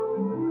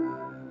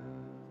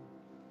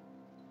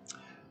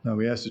Now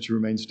we ask that you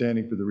remain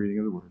standing for the reading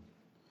of the word.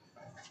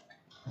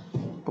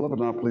 Beloved,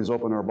 now please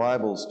open our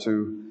Bibles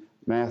to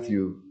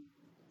Matthew,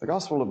 the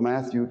Gospel of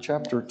Matthew,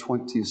 chapter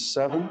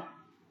 27.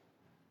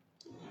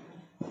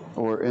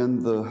 We're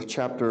in the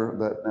chapter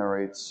that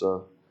narrates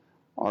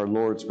our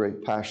Lord's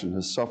great passion,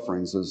 His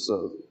sufferings, His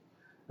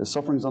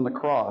sufferings on the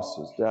cross,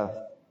 His death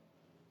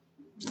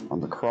on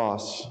the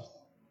cross.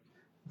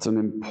 It's a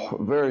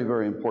very,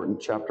 very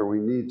important chapter. We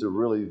need to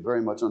really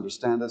very much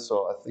understand it,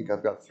 so I think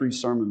I've got 3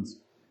 sermons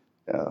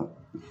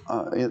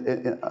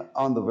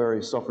on the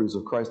very sufferings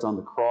of Christ on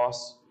the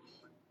cross.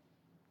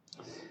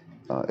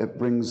 It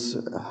brings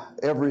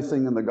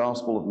everything in the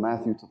Gospel of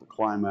Matthew to the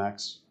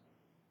climax.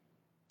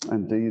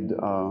 Indeed,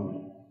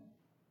 the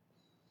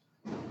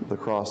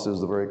cross is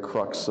the very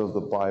crux of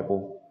the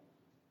Bible.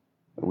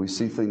 We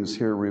see things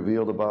here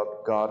revealed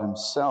about God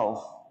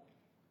Himself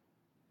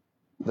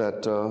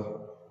that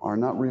are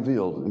not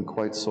revealed in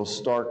quite so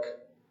stark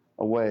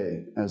a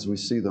way as we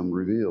see them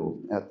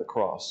revealed at the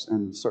cross.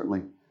 And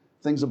certainly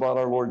things about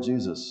our Lord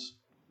Jesus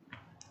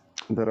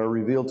that are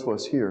revealed to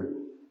us here,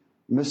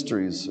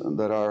 mysteries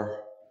that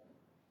are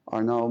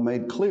now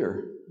made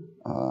clear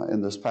in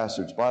this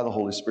passage by the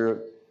Holy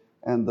Spirit.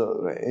 And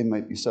it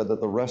might be said that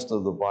the rest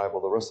of the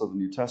Bible, the rest of the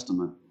New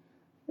Testament,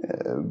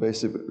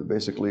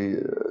 basically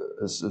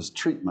is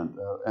treatment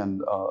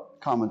and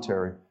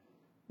commentary,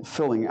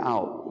 filling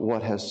out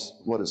what has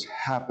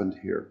happened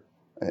here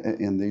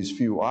in these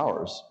few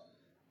hours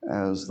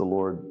as the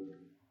Lord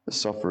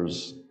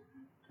suffers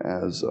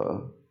as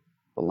the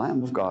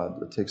Lamb of God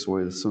that takes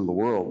away the sin of the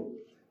world.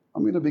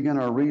 I'm going to begin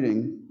our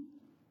reading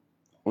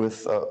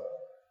with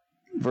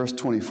verse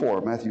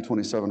 24, Matthew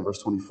 27,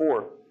 verse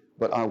 24.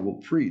 But I will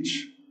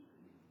preach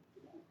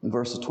in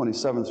verses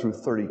 27 through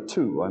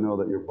 32. I know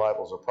that your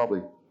Bibles are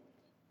probably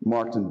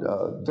marked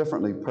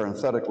differently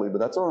parenthetically, but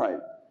that's all right.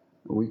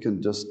 We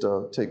can just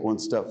take one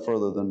step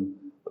further than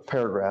the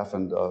paragraph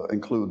and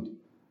include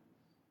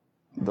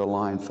the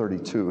line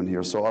 32 in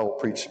here. So I will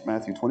preach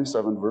Matthew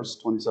 27, verse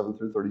 27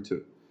 through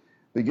 32.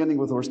 Beginning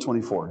with verse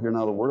 24. Hear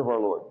now the word of our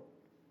Lord.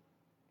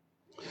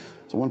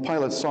 So when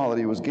Pilate saw that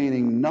he was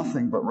gaining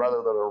nothing, but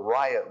rather that a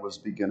riot was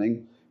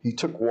beginning, he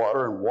took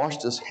water and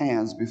washed his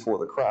hands before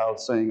the crowd,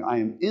 saying, I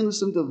am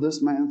innocent of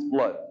this man's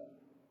blood.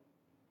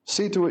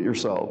 See to it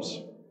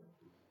yourselves.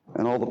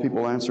 And all the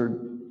people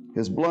answered,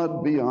 His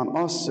blood be on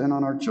us and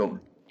on our children.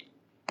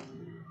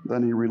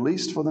 Then he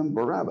released for them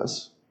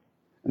Barabbas,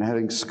 and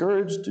having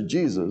scourged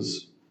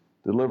Jesus,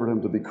 delivered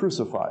him to be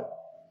crucified.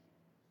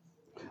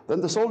 Then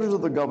the soldiers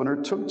of the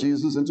governor took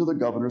Jesus into the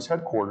governor's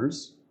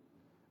headquarters,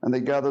 and they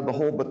gathered the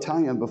whole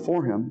battalion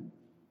before him,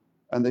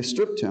 and they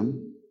stripped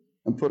him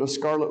and put a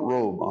scarlet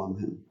robe on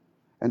him.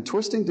 And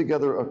twisting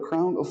together a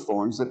crown of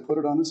thorns, they put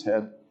it on his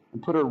head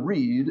and put a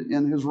reed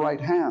in his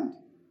right hand.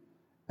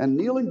 And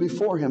kneeling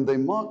before him, they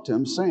mocked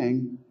him,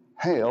 saying,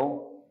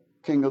 Hail,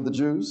 King of the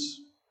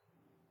Jews!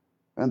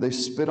 And they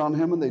spit on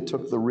him, and they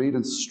took the reed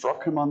and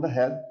struck him on the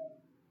head.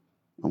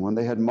 And when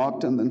they had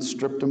mocked him, then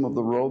stripped him of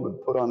the robe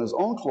and put on his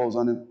own clothes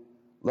on him,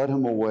 led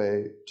him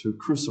away to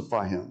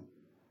crucify him.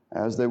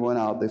 As they went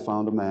out, they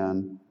found a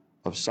man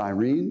of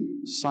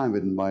Cyrene,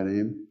 Simon by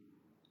name.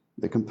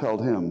 They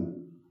compelled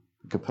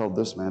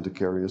this man to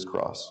carry his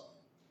cross.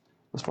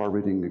 As far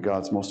reading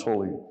God's most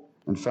holy,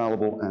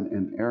 infallible, and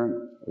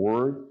inerrant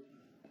word.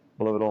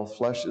 Beloved, all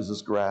flesh is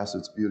as grass,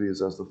 its beauty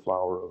is as the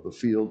flower of the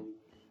field.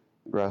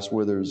 The grass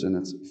withers and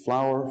its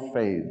flower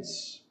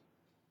fades,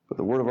 but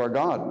the word of our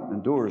God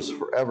endures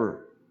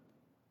forever.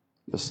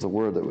 This is the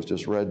word that was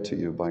just read to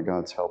you. By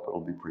God's help, it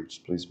will be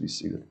preached. Please be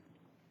seated.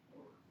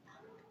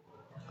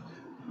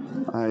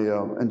 I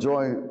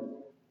enjoy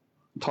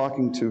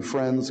talking to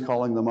friends,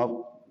 calling them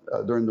up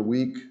during the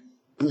week.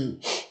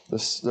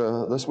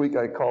 This week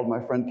I called my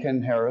friend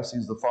Ken Harris.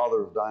 He's the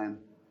father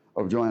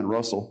of Joanne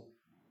Russell,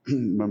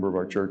 member of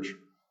our church.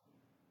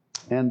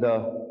 And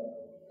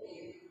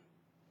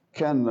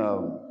Ken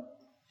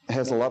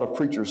has a lot of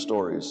preacher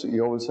stories. He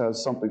always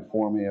has something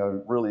for me. I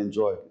really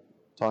enjoy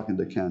talking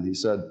to Ken. He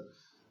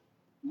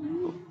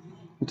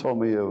told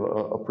me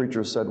a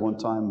preacher said one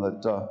time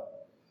that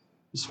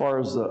as far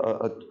as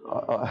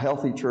a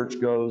healthy church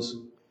goes,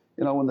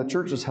 when the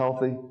church is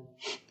healthy,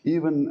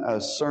 even a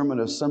sermon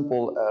as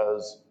simple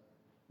as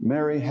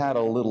Mary had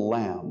a little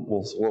lamb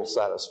will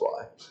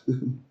satisfy.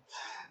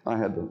 I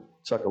had to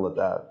chuckle at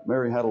that.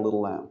 Mary had a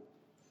little lamb.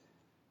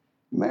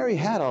 Mary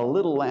had a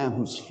little lamb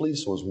whose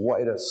fleece was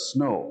white as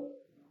snow.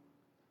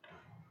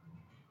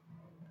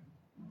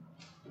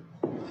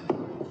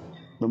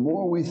 The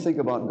more we think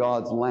about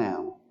God's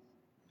lamb,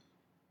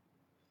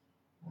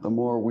 the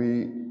more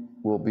we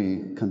will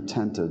be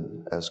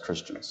contented as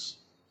Christians.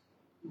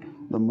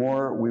 The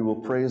more we will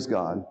praise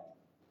God,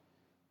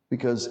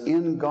 because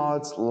in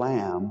God's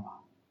lamb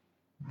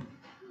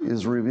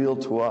is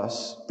revealed to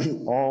us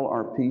all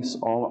our peace,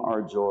 all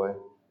our joy.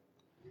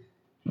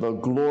 The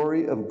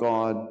glory of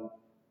God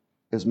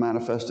is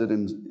manifested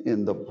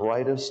in the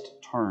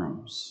brightest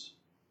terms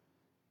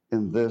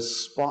in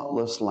this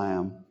spotless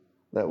lamb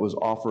that was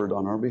offered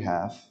on our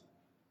behalf,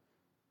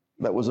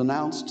 that was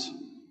announced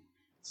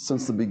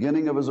since the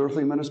beginning of his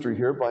earthly ministry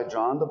here by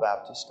John the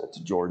Baptist at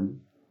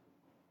Jordan.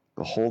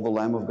 Behold the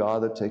Lamb of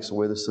God that takes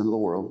away the sin of the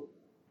world.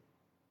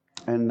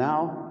 And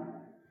now,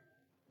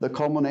 the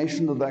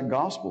culmination of that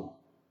gospel.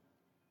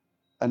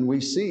 And we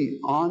see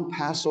on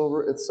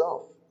Passover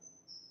itself,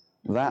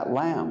 that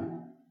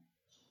Lamb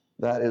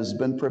that has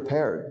been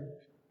prepared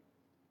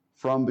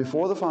from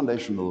before the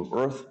foundation of the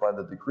earth by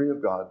the decree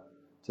of God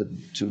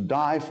to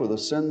die for the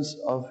sins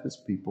of his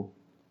people,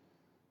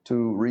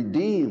 to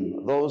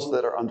redeem those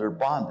that are under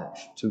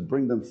bondage, to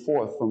bring them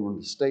forth from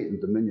the state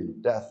and dominion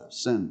of death, of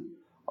sin,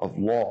 of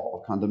law,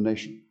 of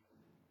condemnation,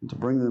 and to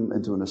bring them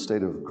into an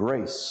estate of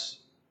grace,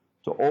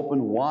 to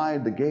open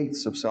wide the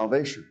gates of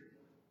salvation,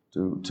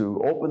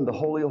 to open the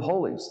Holy of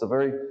Holies, the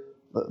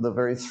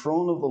very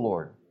throne of the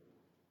Lord,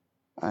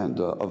 and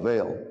a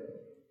veil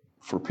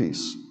for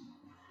peace.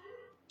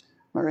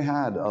 Mary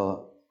had a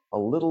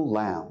little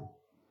lamb.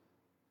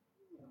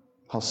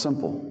 How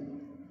simple.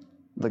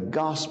 The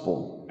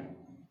gospel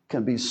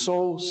can be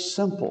so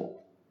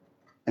simple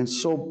and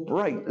so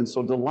bright and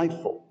so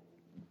delightful.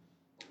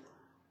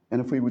 And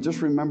if we would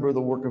just remember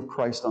the work of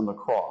Christ on the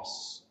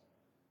cross,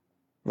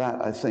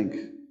 that, I think,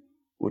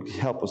 would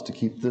help us to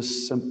keep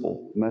this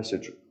simple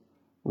message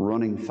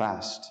running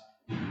fast.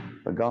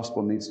 The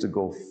gospel needs to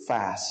go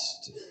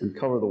fast and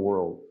cover the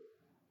world,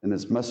 and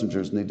its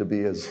messengers need to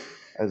be as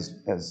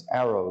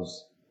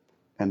arrows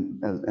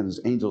and as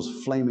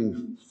angels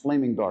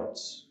flaming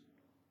darts.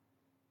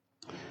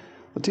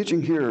 The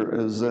teaching here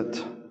is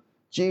that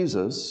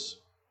Jesus,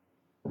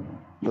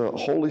 the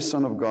Holy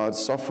Son of God,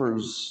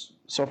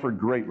 suffered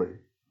greatly.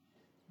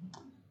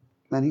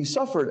 And he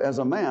suffered as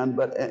a man,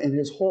 but in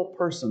his whole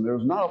person, there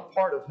was not a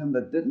part of him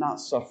that did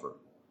not suffer.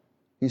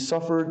 He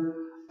suffered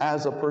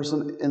as a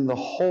person in the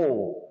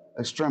whole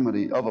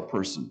extremity of a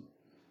person.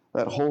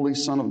 That Holy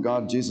Son of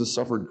God, Jesus,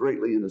 suffered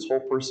greatly in his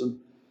whole person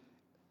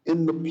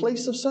in the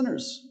place of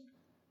sinners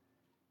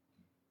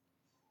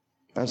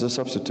as a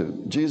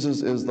substitute.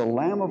 Jesus is the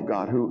Lamb of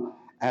God who,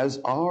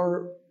 as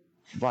our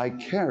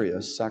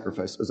vicarious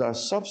sacrifice, as our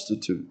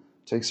substitute,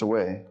 takes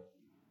away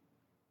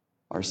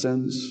our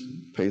sins,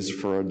 pays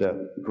for our debt,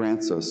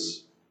 grants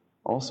us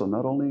also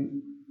not only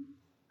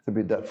to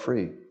be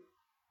debt-free,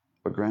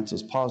 but grants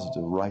us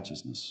positive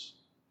righteousness.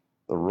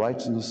 The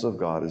righteousness of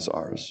God is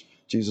ours.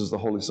 Jesus, the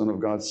Holy Son of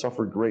God,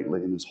 suffered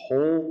greatly in his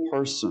whole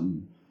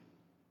person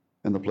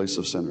in the place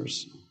of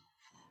sinners.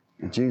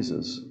 And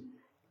Jesus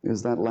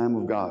is that Lamb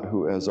of God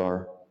who, as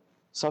our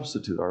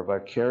substitute, our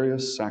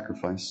vicarious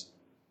sacrifice,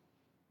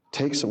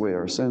 takes away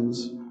our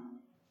sins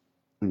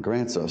and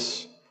grants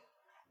us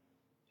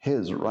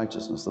his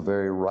righteousness, the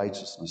very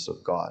righteousness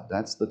of God.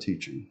 That's the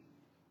teaching.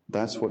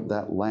 That's what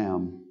that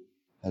Lamb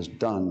has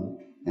done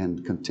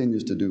and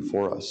continues to do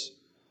for us.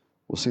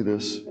 We'll see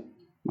this,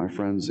 my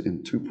friends,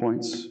 in 2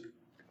 points.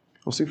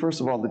 We'll see,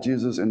 first of all, that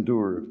Jesus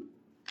endured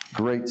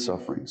great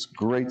sufferings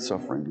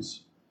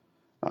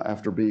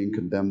after being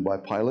condemned by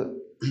Pilate.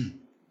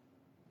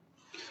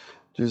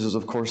 Jesus,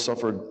 of course,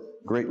 suffered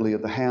greatly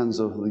at the hands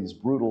of these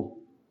brutal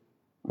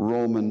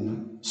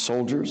Roman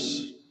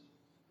soldiers.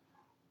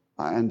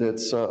 And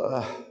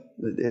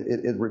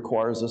it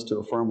requires us to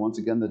affirm once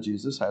again that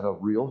Jesus had a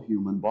real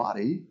human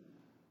body.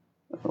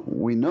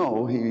 We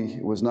know he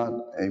was not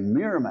a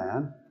mere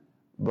man,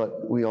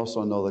 but we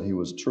also know that he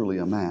was truly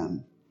a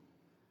man.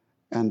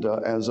 And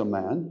as a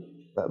man,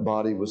 that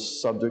body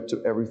was subject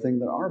to everything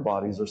that our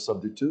bodies are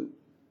subject to.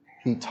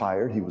 He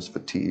tired, he was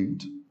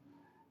fatigued.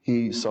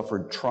 He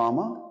suffered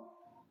trauma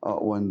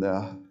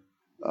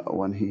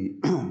when he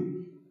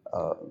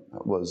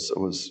was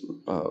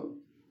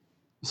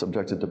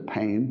subjected to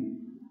pain.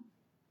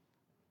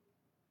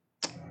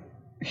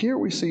 Here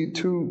we see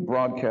two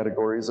broad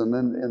categories, and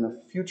then in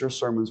the future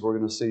sermons we're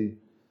going to see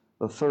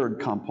the third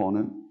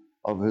component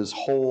of his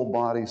whole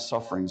body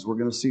sufferings. We're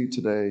going to see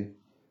today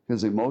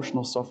his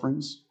emotional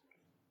sufferings,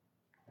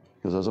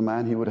 because as a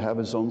man he would have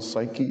his own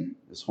psyche,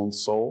 his own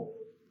soul.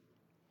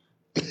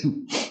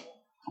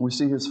 We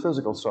see his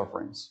physical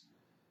sufferings.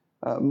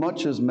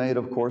 Much is made,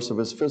 of course, of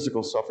his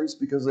physical sufferings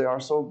because they are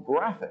so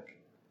graphic.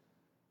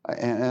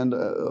 And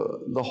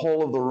the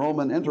whole of the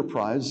Roman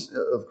enterprise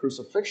of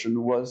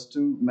crucifixion was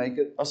to make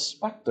it a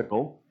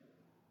spectacle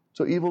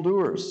to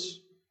evildoers.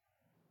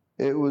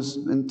 It was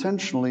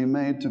intentionally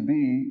made to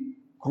be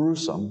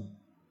gruesome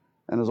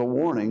and as a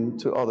warning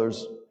to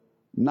others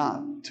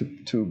not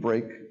to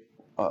break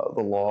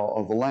the law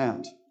of the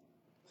land.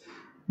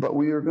 But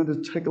we are going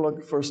to take a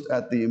look first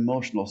at the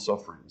emotional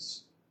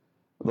sufferings,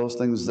 those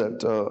things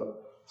that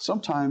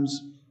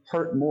sometimes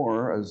hurt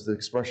more, as the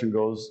expression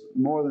goes,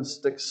 more than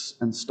sticks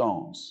and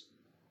stones.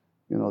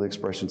 You know the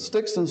expression,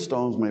 sticks and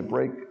stones may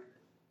break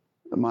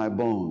my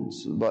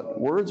bones, but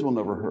words will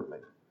never hurt me.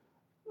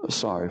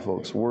 Sorry,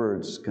 folks,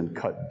 words can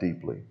cut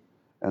deeply.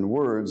 And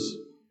words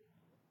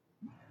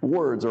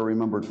are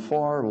remembered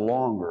far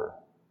longer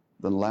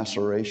than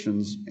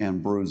lacerations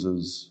and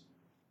bruises,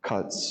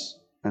 cuts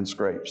and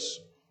scrapes.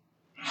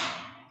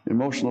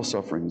 Emotional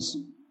sufferings,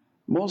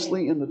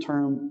 mostly in the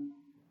term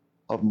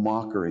of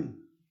mockery.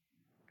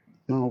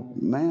 You know,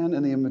 man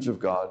in the image of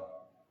God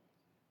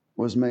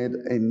was made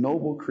a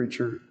noble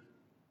creature,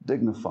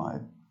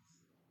 dignified.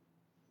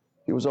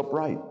 He was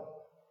upright.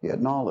 He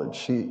had knowledge.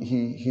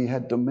 He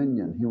had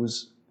dominion. He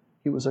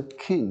was a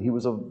king. He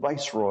was a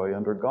viceroy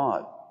under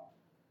God.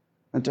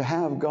 And to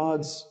have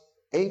God's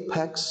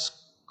apex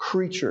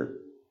creature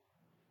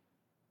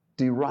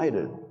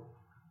derided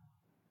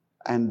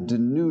and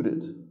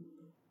denuded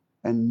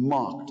and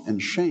mocked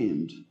and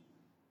shamed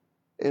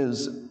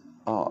is,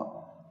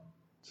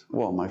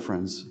 well, my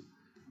friends,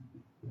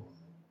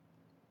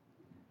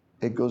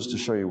 it goes to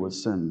show you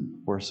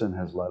where sin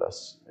has led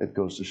us. It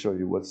goes to show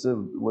you what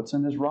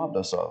sin has robbed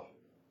us of.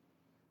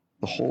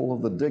 The whole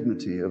of the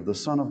dignity of the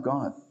Son of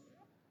God.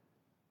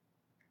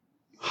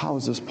 How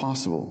is this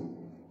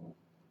possible?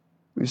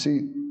 You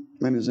see,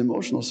 in his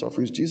emotional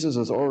sufferings, Jesus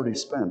has already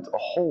spent a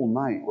whole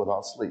night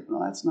without sleep. Now,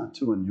 that's not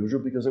too unusual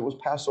because it was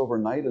Passover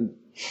night, and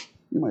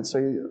you might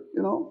say,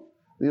 the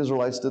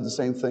Israelites did the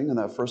same thing in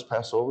that first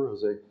Passover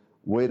as they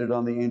waited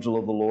on the angel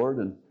of the Lord,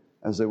 and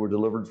as they were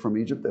delivered from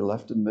Egypt, they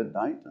left at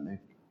midnight, and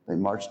they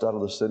marched out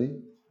of the city.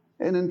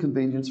 An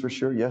inconvenience for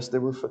sure. Yes, they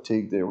were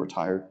fatigued, they were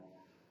tired.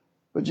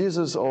 But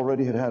Jesus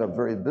already had a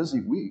very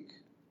busy week,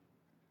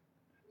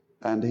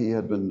 and he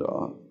had been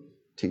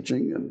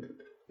teaching, and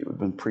he had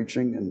been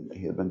preaching, and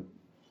he had been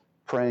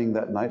praying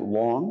that night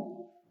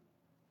long,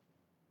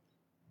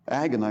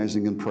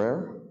 agonizing in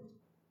prayer,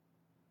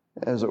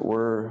 as it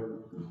were,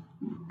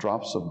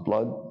 drops of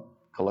blood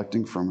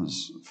collecting from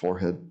his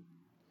forehead.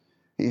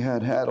 He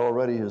had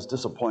already his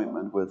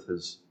disappointment with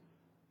his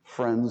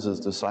friends, his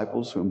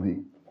disciples, whom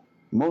he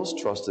most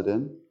trusted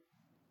in.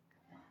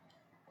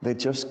 They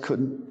just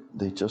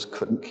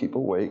couldn't keep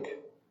awake.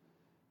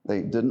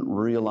 They didn't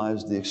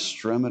realize the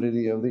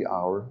extremity of the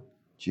hour.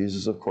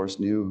 Jesus, of course,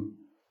 knew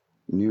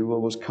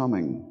what was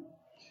coming.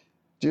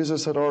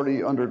 Jesus had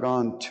already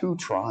undergone 2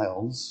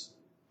 trials,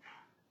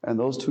 and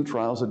those 2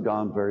 trials had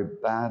gone very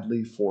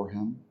badly for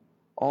him.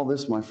 All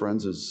this, my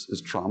friends,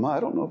 is trauma. I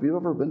don't know if you've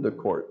ever been to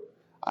court.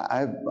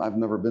 I've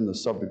never been the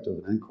subject of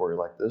an inquiry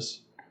like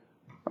this.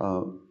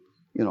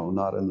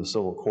 Not in the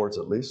civil courts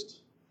at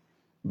least.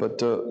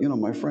 But,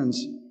 my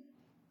friends,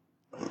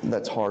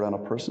 that's hard on a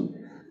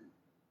person.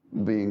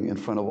 Being in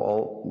front of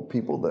all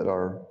people that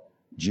are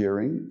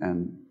jeering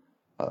and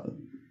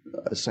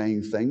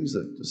saying things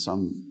that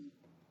some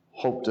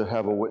hope to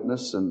have a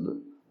witness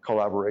and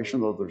collaboration,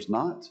 though there's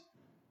not.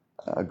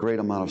 A great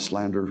amount of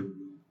slander.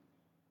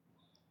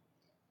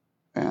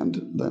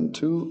 And then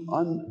 2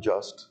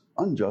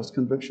 unjust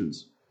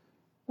convictions,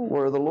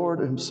 where the Lord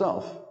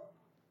himself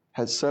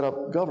had set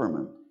up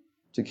government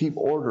to keep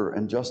order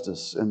and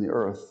justice in the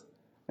earth.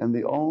 And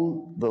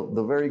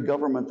the very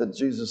government that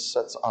Jesus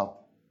sets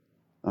up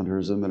under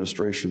his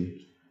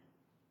administration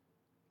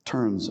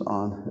turns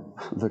on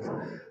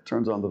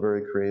the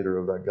very creator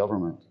of that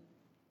government.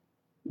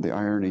 The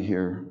irony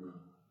here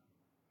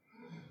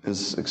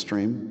is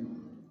extreme.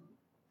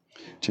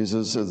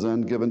 Jesus is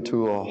then given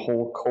to a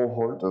whole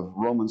cohort of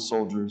Roman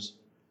soldiers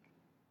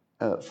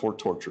for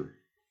torture.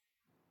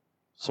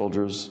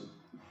 Soldiers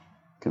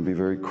can be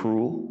very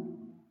cruel.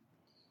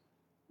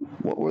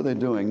 What were they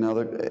doing? Now,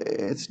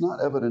 it's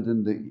not evident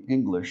in the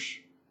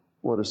English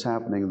what is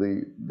happening.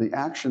 The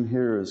action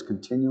here is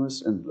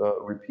continuous and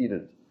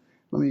repeated.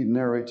 Let me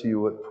narrate to you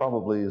what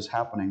probably is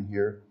happening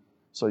here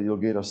so you'll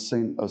get a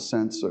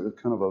sense, or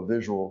kind of a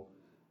visual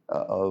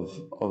of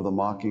the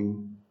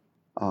mocking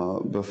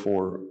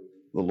before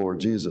the Lord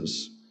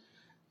Jesus.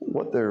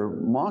 What they're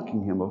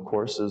mocking him, of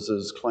course, is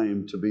his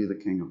claim to be the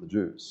King of the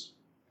Jews.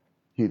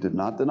 He did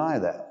not deny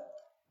that.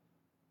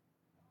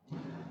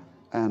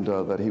 And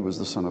that he was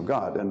the Son of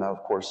God. And now,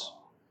 of course,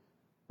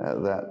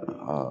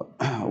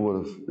 that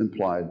would have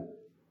implied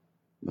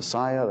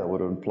Messiah, that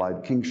would have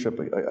implied kingship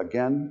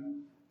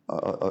again,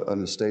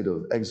 in a state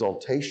of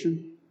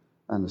exaltation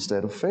and a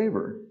state of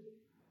favor.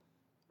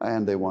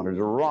 And they wanted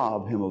to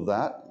rob him of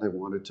that. They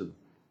wanted to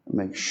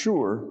make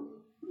sure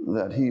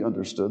that he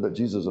understood, that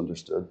Jesus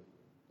understood,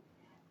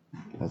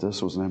 that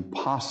this was an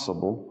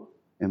impossible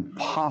and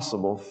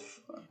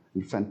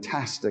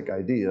fantastic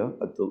idea,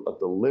 a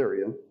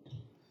delirium,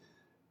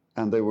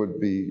 and they would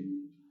be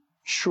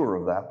sure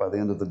of that by the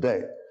end of the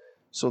day.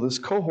 So this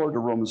cohort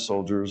of Roman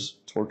soldiers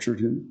tortured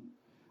him.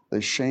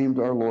 They shamed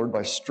our Lord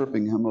by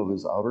stripping him of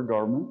his outer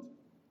garment.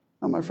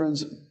 Now, my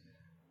friends,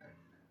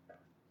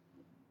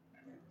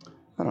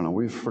 I don't know,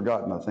 we've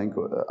forgotten, I think,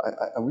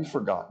 we've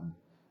forgotten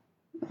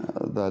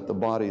that the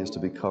body is to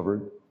be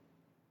covered.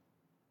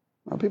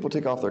 Now, people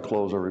take off their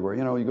clothes everywhere.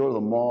 You go to the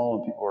mall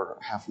and people are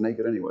half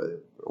naked anyway. They're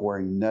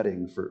wearing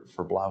netting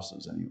for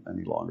blouses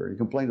any longer. You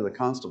complain to the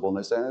constable and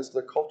they say, that's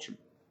their culture.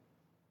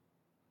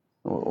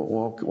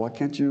 Well, why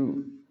can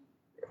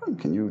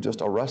you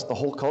just arrest the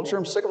whole culture?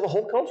 I'm sick of the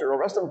whole culture.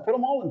 Arrest them and put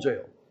them all in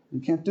jail.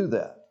 You can't do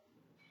that.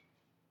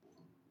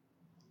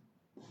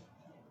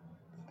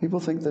 People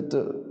think that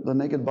the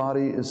naked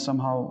body is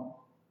somehow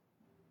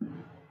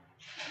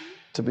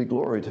to be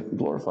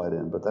glorified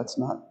in, but that's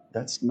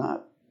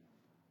not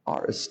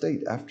our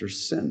estate after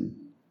sin.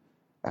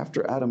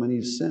 After Adam and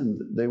Eve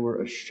sinned, they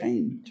were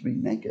ashamed to be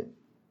naked.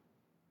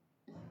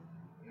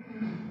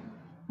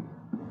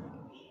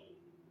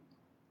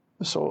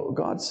 So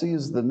God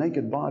sees the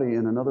naked body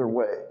in another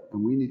way,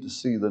 and we need to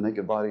see the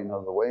naked body in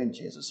another way. And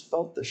Jesus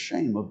felt the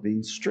shame of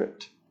being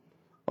stripped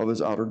of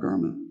his outer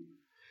garment.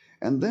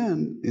 And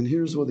then, and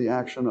here's where the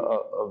action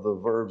of the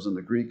verbs in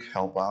the Greek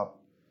help out.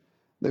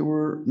 They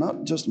were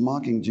not just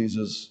mocking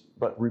Jesus,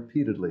 but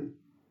repeatedly.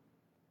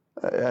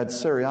 Ad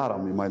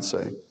seriatim, you might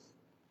say.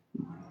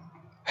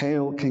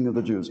 Hail, King of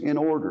the Jews, in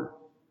order.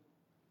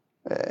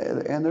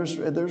 And there's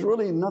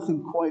really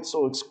nothing quite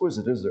so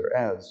exquisite, is there,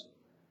 as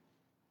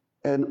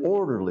an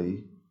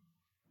orderly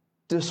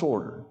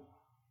disorder,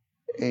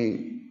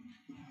 a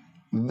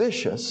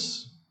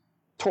vicious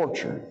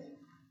torture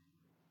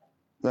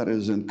that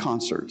is in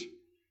concert.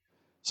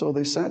 So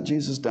they sat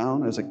Jesus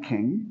down as a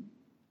king,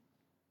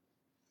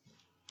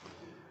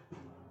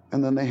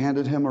 and then they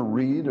handed him a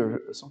reed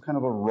or some kind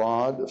of a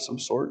rod of some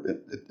sort.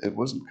 It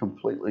wasn't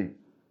completely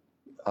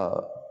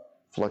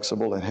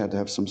flexible. It had to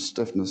have some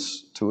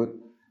stiffness to it.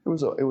 It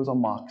was a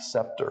mock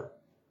scepter.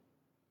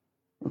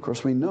 Of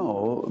course, we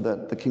know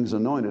that the king's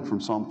anointed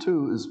from Psalm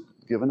 2 is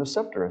given a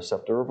scepter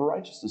of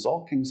righteousness.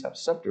 All kings have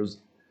scepters.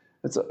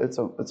 It's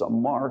a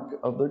mark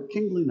of their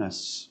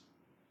kingliness.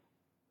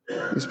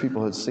 These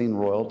people had seen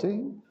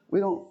royalty. We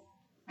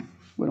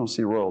don't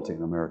see royalty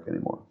in America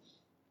anymore.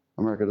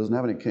 America doesn't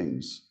have any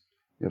kings.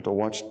 You have to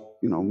watch,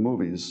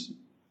 movies,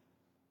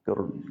 go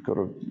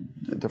to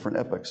different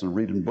epochs and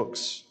read in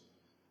books.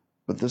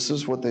 But this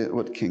is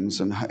what kings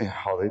and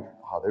how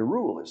they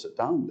rule. They sit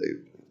down.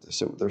 They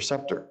sit with their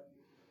scepter.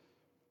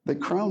 They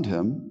crowned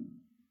him,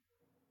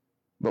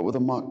 but with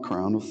a mock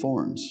crown of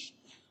thorns.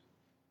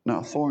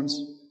 Now,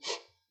 thorns,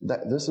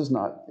 this is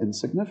not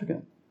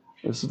insignificant.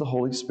 This is the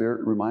Holy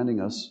Spirit reminding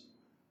us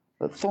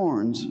that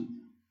thorns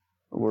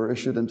were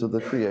issued into the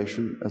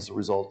creation as a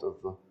result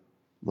of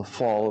the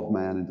fall of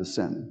man into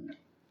sin.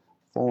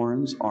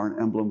 Thorns are an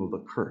emblem of the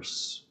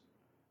curse.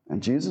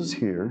 And Jesus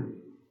here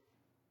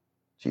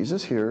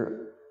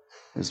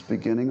is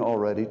beginning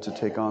already to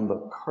take on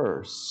the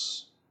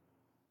curse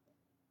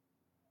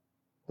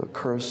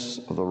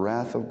of the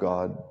wrath of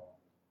God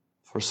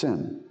for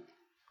sin.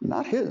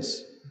 Not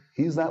his.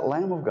 He's that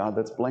Lamb of God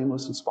that's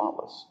blameless and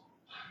spotless.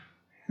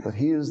 But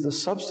he is the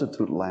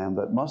substitute lamb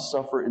that must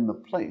suffer in the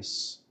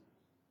place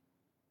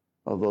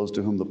of those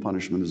to whom the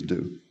punishment is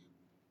due.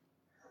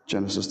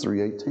 Genesis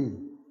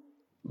 3:18.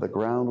 The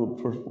ground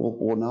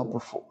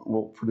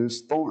will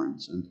produce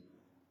thorns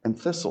and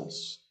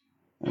thistles.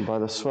 And by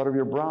the sweat of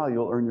your brow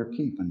you'll earn your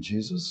keep. And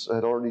Jesus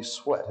had already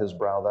sweat his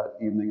brow that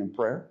evening in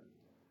prayer.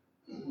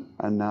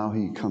 And now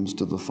he comes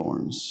to the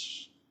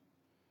thorns.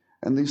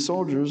 And these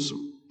soldiers,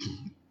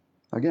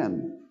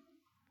 again,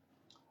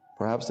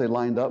 perhaps they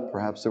lined up,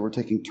 perhaps they were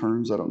taking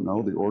turns, I don't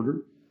know the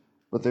order,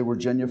 but they were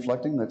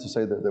genuflecting, that's to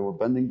say that they were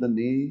bending the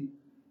knee,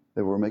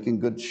 they were making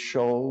good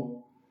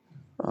show,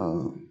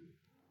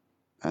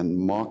 and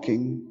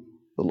mocking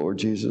the Lord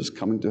Jesus,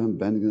 coming to him,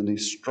 bending the knee,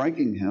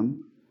 striking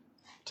him,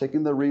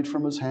 taking the reed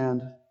from his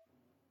hand,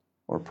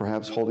 or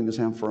perhaps holding his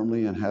hand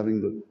firmly and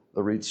having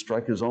the reed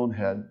strike his own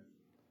head.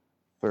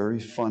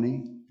 Very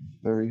funny,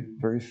 very,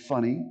 very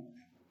funny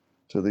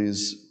to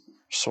these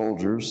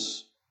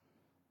soldiers.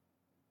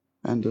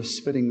 And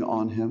spitting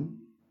on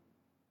him,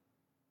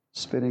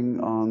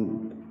 spitting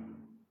on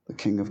the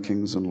King of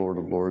Kings and Lord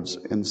of Lords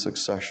in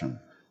succession.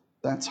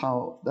 That's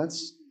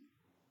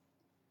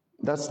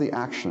the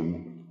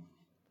action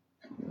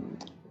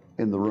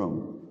in the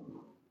room.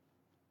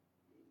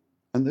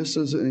 And this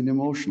is an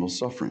emotional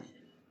suffering.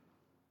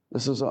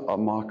 This is a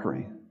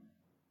mockery.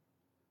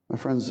 My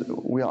friends,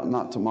 we ought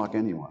not to mock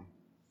anyone.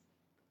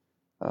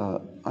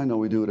 I know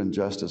we do it in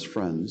jest as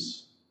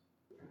friends.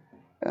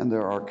 And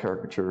there are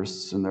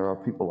caricaturists and there are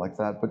people like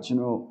that. But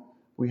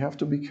we have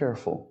to be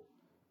careful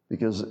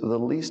because the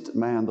least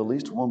man, the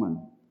least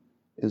woman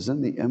is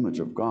in the image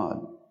of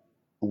God.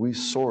 We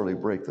sorely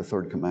break the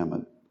third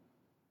commandment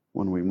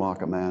when we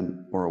mock a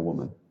man or a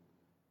woman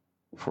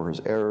for his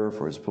error,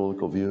 for his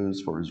political views,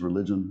 for his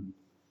religion.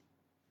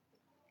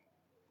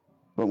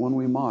 But when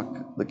we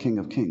mock the King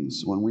of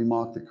Kings, when we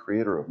mock the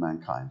Creator of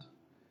mankind,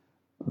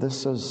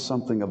 this says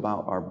something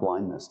about our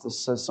blindness. This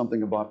says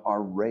something about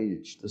our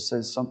rage. This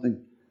says something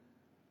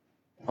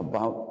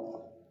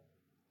about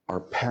our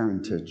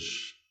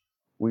parentage.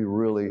 We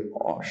really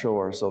show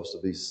ourselves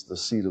to be the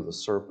seed of the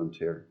serpent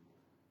here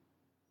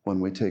when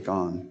we take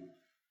on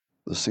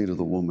the seed of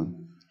the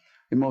woman.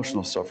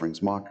 Emotional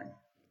sufferings, mocking.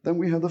 Then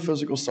we have the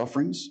physical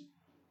sufferings,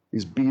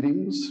 these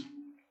beatings.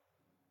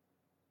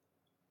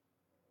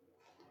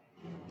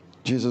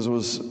 Jesus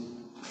was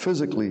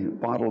physically,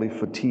 bodily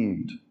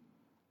fatigued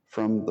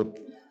from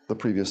the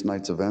previous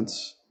night's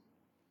events.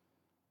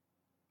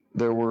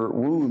 There were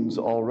wounds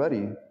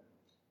already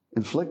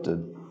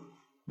inflicted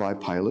by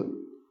Pilate.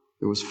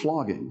 There was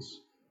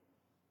floggings,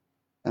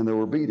 and there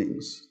were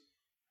beatings.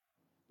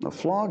 Now,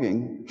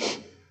 flogging,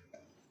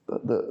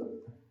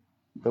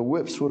 the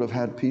whips would have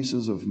had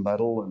pieces of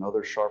metal and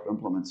other sharp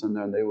implements in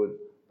there, and they would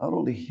not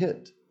only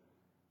hit,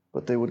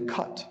 but they would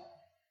cut.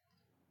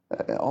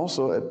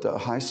 Also, at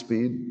high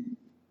speed,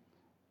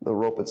 the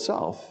rope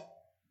itself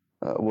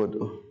would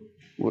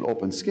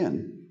open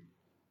skin.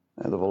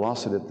 the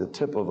velocity at the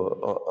tip of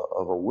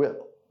a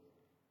whip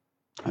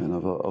and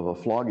of a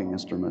flogging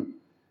instrument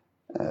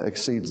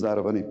exceeds that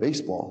of any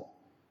baseball.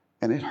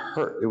 And it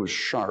hurt. It was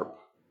sharp.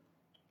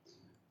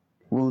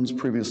 Wounds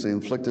previously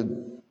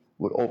inflicted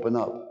would open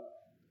up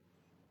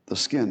the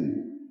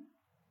skin,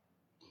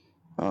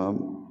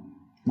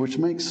 which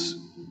makes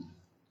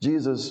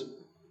Jesus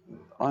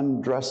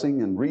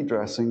undressing and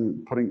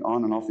redressing, putting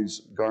on and off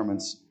these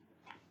garments,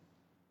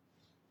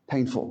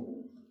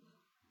 painful.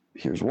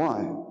 Here's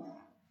why.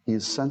 He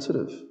is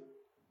sensitive.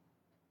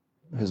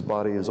 His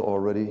body is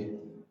already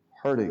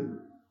hurting.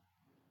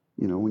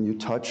 You know, when you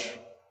touch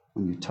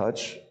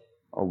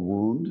a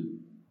wound,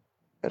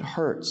 it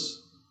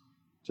hurts.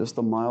 Just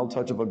the mild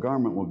touch of a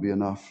garment would be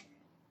enough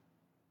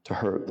to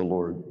hurt the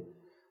Lord.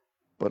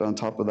 But on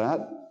top of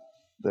that,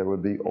 there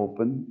would be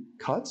open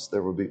cuts,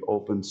 there would be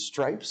open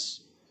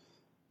stripes.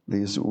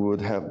 These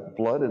would have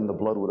blood, and the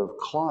blood would have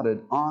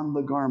clotted on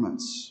the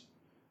garments.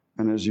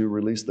 And as you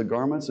release the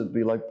garments, it'd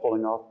be like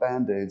pulling off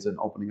Band-Aids and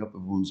opening up the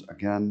wounds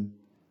again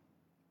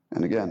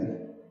and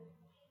again.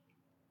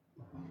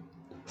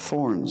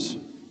 Thorns,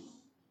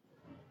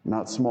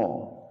 not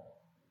small,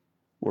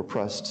 were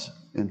pressed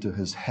into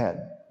his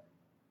head.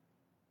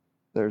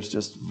 There's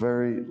just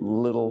very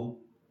little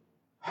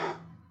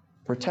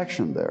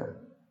protection there.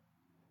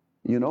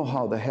 You know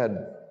how the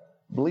head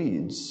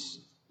bleeds.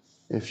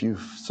 If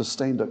you've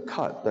sustained a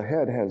cut, the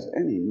head has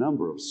any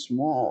number of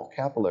small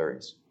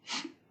capillaries.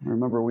 I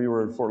remember we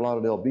were in Fort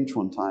Lauderdale Beach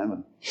one time,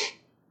 and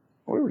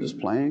we were just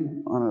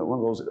playing on one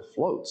of those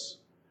floats.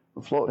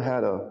 The float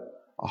had a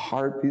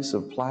hard piece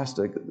of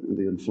plastic,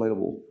 the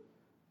inflatable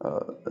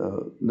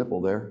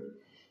nipple there,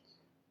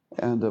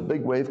 and a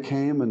big wave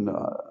came, and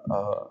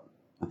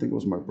I think it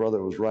was my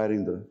brother was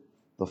riding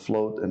the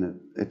float, and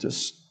it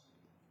just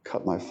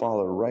cut my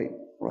father right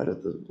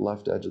at the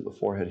left edge of the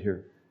forehead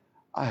here.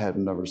 I had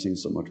never seen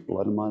so much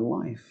blood in my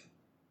life.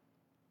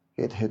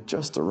 It hit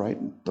just the right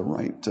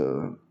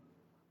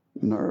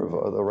nerve,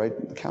 or the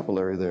right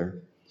capillary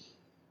there.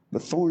 The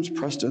thorns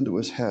pressed into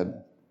his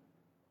head.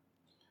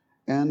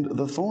 And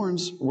the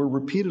thorns were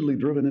repeatedly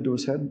driven into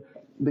his head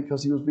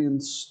because he was being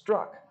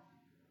struck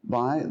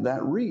by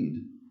that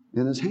reed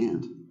in his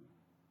hand.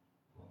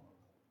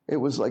 It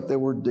was like they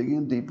were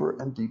digging deeper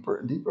and deeper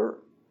and deeper.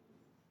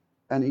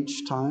 And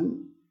each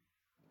time,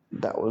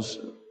 that was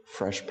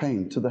fresh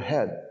pain to the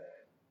head.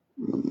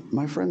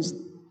 My friends,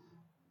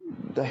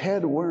 the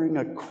head wearing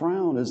a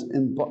crown is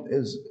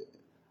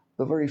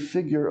the very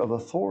figure of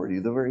authority,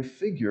 the very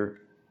figure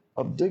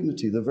of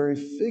dignity, the very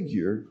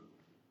figure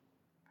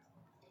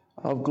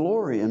of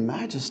glory and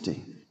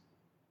majesty.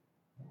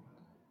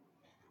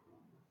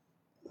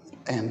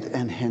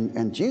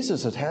 And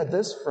Jesus had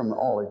this from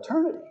all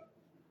eternity.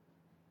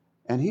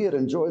 And he had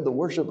enjoyed the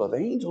worship of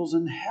angels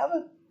in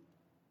heaven.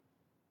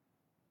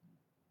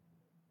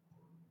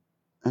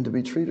 And to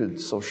be treated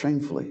so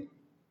shamefully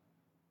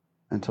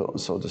and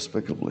so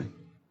despicably.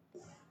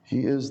 He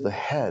is the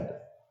head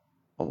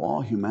of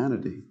all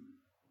humanity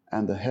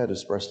and the head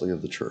especially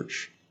of the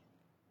church.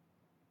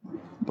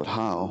 But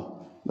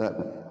how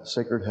that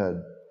sacred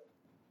head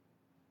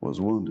was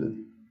wounded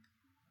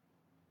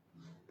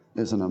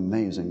is an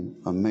amazing,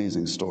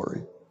 amazing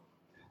story.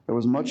 There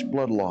was much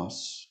blood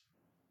loss.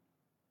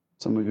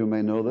 Some of you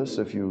may know this.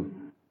 If you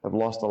have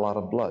lost a lot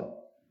of blood,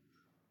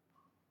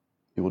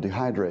 you will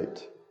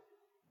dehydrate.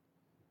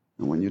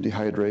 And when you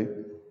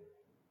dehydrate,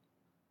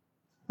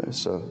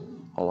 there's a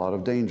lot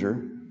of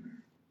danger.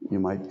 You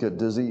might get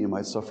dizzy. You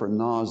might suffer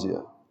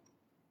nausea.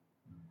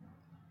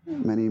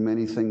 Many,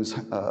 many things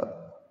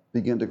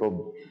begin to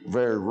go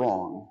very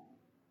wrong.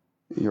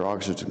 Your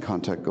oxygen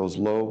content goes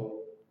low.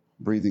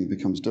 Breathing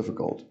becomes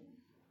difficult.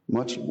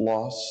 Much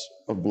loss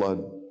of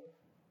blood.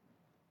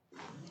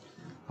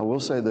 I will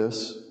say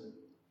this.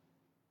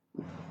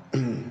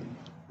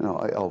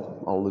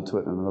 I'll allude to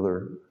it in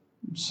another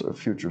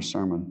future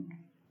sermon.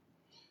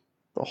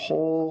 The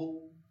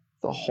whole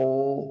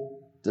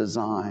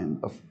design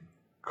of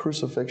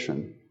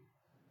crucifixion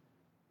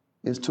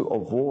is to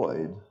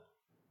avoid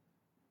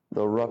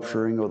the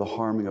rupturing or the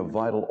harming of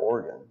vital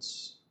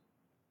organs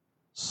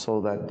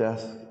so that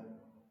death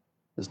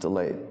is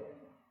delayed.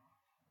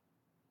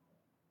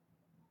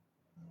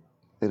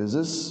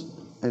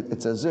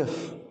 It's as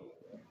if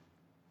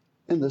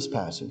in this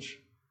passage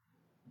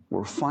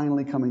we're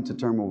finally coming to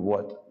terms with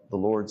what the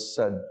Lord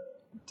said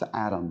to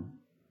Adam.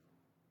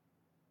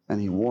 And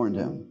he warned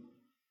him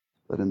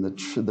that in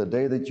the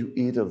day that you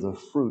eat of the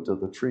fruit of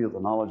the tree of the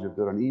knowledge of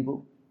good and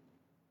evil,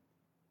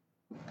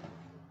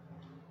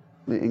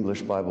 the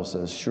English Bible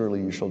says, surely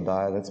you shall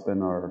die. That's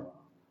been our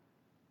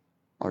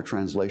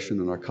translation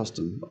and our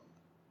custom.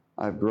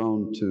 I've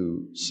grown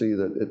to see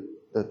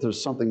that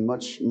there's something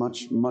much,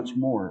 much, much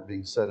more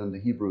being said in the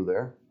Hebrew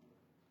there.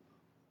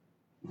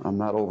 I'm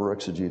not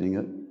over-exegeting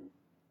it.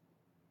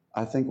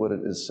 I think what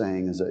it is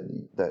saying is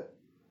that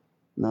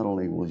not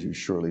only will you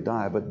surely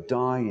die, but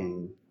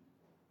dying,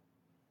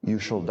 you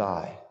shall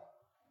die.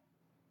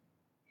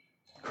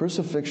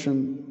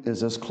 Crucifixion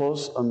is as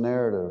close a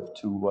narrative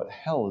to what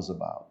hell is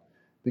about,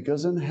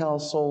 because in hell,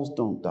 souls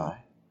don't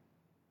die.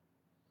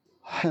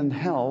 In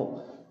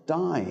hell,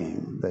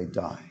 dying, they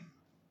die.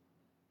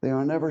 They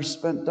are never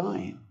spent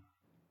dying.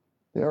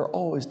 They are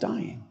always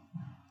dying.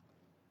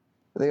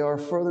 They are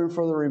further and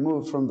further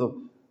removed from the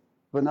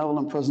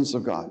benevolent presence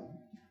of God.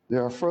 They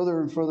are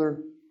further and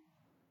further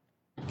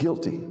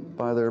guilty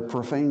by their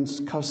profane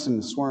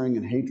cussing, swearing,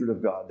 and hatred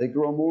of God. They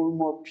grow more and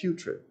more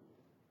putrid.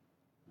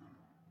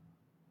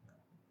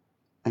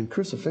 And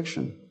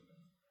crucifixion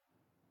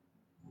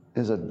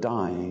is a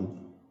dying,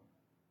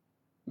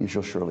 you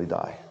shall surely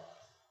die.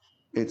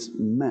 It's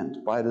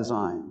meant by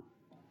design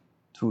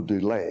to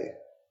delay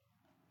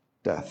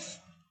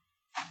death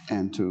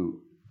and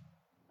to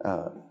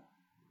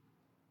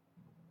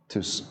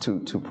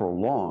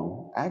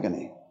prolong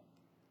agony.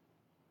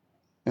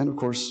 And of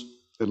course,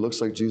 it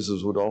looks like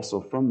Jesus would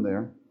also from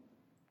there,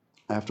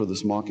 after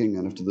this mocking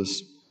and after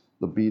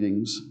the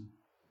beatings,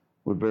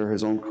 would bear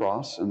his own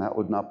cross, and that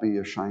would not be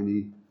a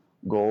shiny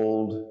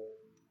gold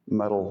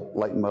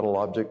light metal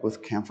object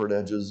with chamfered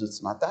edges.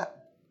 It's not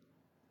that.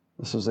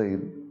 This is a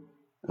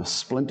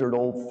splintered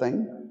old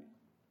thing,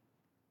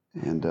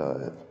 and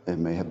it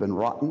may have been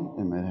rotten,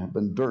 it may have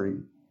been dirty,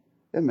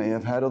 it may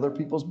have had other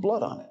people's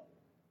blood on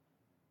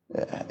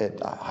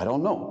it. I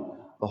don't know.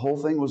 The whole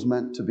thing was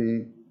meant to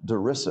be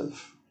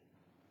derisive.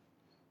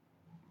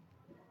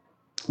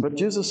 But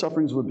Jesus'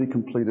 sufferings would be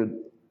completed,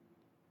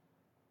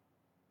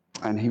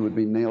 and he would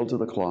be nailed to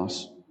the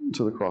cross.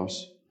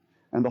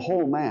 And the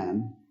whole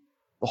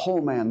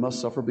man must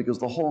suffer because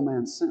the whole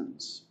man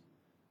sins.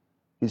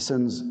 He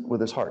sins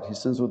with his heart, he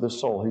sins with his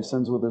soul, he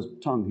sins with his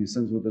tongue, he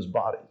sins with his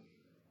body.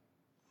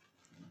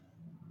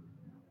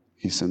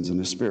 He sins in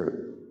his spirit.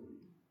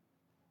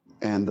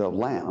 And the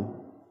Lamb,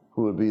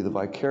 who would be the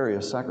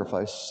vicarious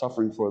sacrifice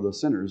suffering for the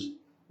sinners,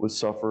 would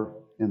suffer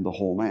in the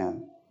whole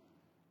man,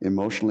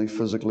 emotionally,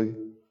 physically.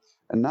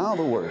 And now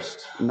the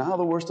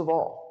worst of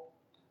all.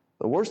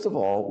 The worst of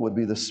all would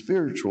be the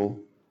spiritual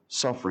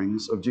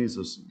sufferings of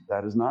Jesus.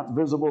 That is not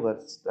visible,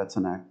 that's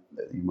an act.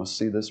 You must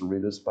see this and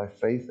read this by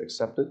faith,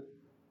 accept it.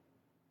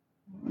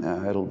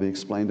 It'll be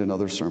explained in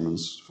other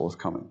sermons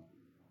forthcoming.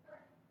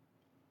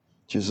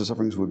 Jesus'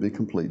 sufferings would be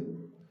complete.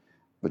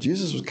 But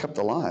Jesus was kept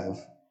alive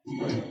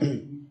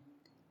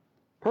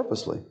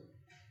purposely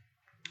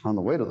on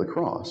the way to the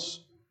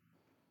cross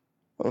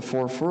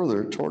for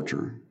further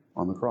torture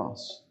on the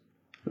cross.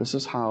 This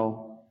is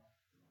how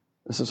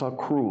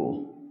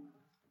cruel.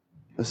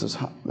 This is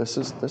hell.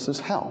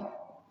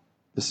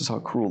 This is how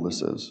cruel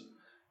this is.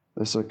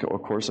 This, of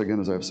course, again,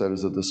 as I've said,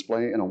 is a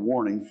display and a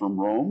warning from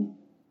Rome,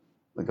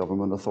 the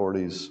government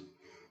authorities,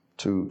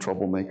 to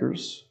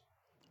troublemakers.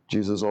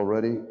 Jesus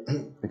already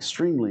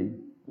extremely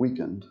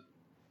weakened.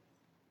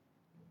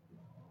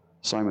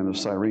 Simon of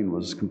Cyrene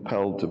was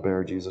compelled to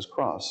bear Jesus'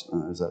 cross.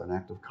 Is that an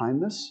act of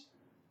kindness?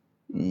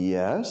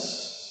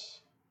 Yes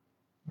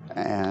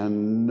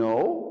and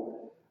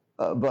no,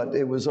 but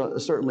it was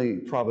certainly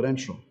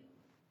providential.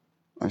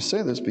 I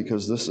say this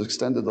because this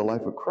extended the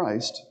life of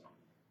Christ,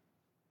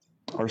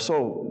 or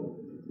so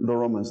the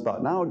Romans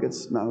thought. Now it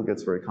gets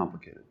very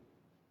complicated.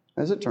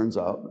 As it turns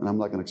out, and I'm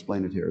not going to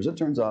explain it here, as it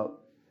turns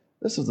out,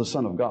 this is the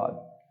Son of God.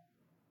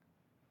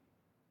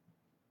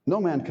 No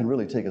man can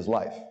really take his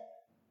life.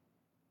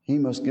 He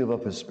must give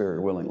up his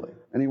spirit willingly,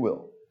 and he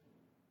will.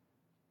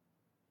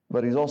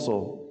 But he's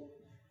also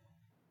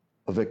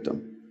a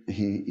victim.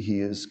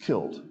 He is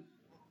killed.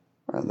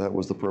 That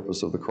was the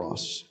purpose of the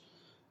cross.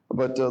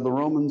 But the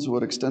Romans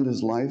would extend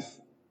his life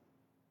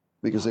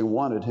because they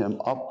wanted him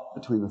up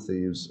between the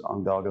thieves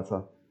on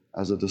Golgotha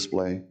as a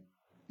display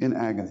in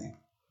agony.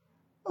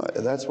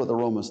 That's what the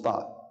Romans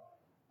thought.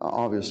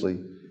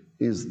 Obviously,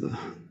 he's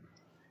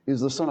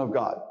the Son of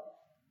God.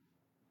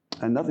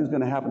 And nothing's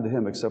going to happen to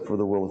him except for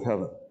the will of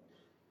heaven.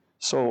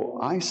 So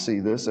I see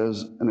this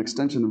as an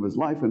extension of his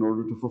life in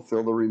order to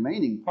fulfill the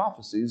remaining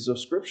prophecies of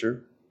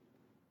Scripture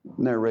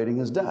narrating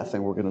his death.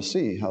 And we're going to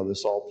see how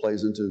this all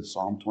plays into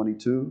Psalm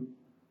 22.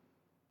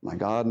 My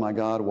God,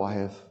 why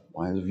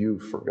have you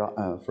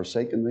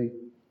forsaken me?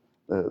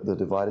 The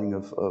dividing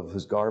of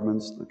his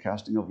garments, the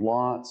casting of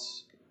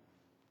lots,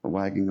 the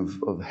wagging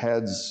of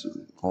heads,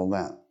 all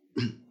that.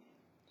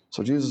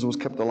 So Jesus was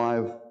kept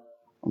alive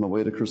on the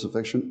way to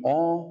crucifixion,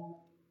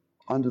 all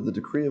under the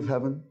decree of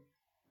heaven,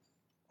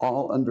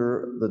 all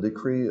under the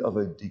decree of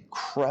a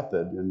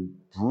decrepit and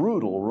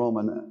brutal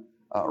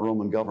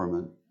Roman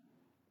government.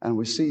 And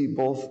we see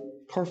both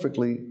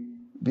perfectly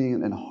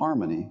being in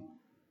harmony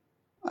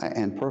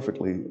and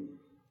perfectly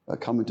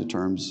coming to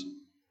terms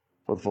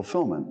for the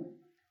fulfillment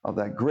of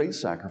that great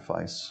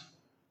sacrifice,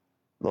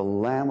 the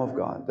Lamb of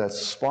God, that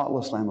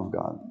spotless Lamb of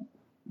God,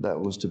 that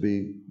was to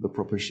be the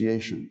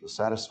propitiation, the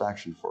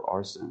satisfaction for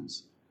our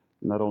sins.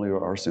 Not only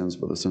our sins,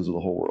 but the sins of the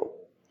whole world.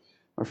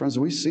 My friends,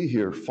 we see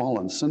here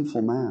fallen,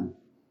 sinful man,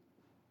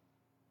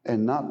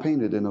 and not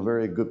painted in a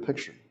very good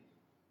picture.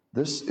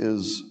 This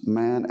is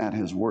man at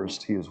his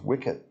worst. He is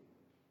wicked.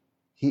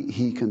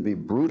 He can be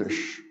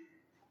brutish.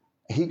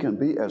 He can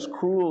be as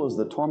cruel as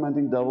the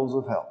tormenting devils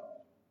of hell,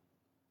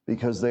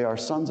 because they are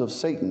sons of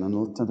Satan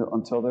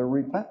until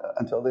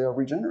they are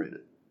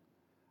regenerated.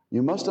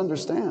 You must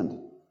understand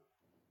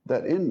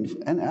that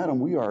in Adam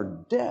we are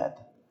dead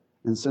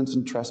in sins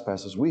and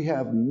trespasses. We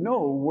have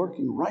no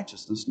working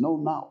righteousness, no,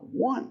 not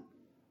one.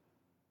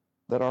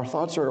 That our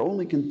thoughts are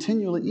only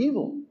continually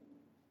evil,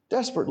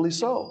 desperately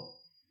so.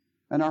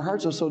 And our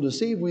hearts are so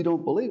deceived we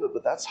don't believe it,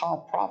 but that's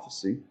how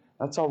prophecy,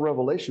 that's how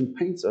Revelation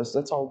paints us,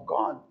 that's how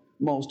God,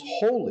 most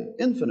holy,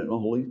 infinite and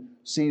holy,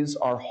 sees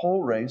our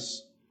whole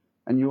race,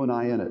 and you and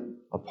I in it,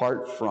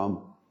 apart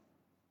from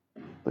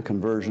the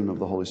conversion of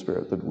the Holy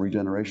Spirit, the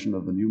regeneration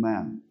of the new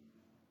man.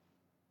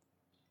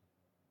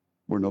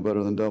 We're no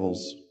better than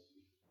devils.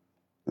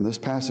 And this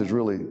passage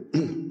really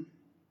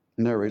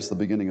narrates the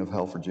beginning of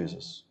hell for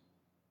Jesus.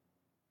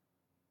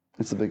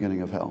 It's the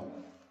beginning of hell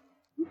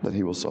that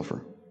he will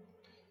suffer.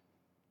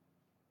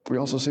 We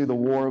also see the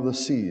war of the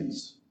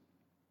seeds.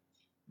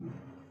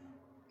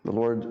 The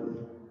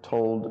Lord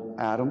told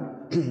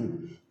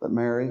Adam that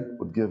Mary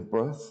would give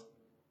birth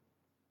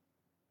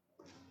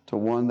to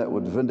one that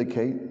would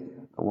vindicate,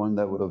 one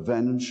that would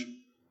avenge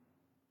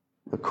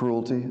the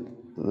cruelty,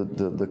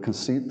 the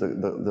conceit,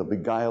 the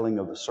beguiling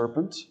of the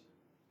serpent.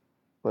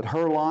 But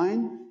her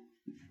line,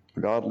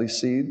 the godly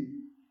seed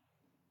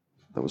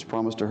that was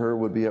promised to her,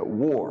 would be at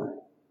war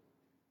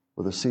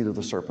with the seed of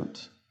the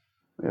serpent.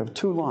 We have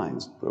two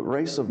lines, the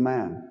race of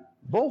man,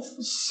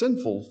 both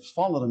sinful,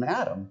 fallen in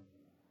Adam,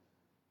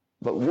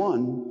 but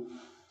one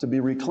to be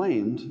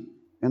reclaimed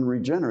and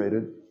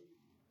regenerated,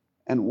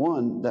 and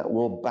one that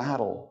will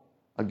battle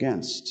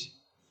against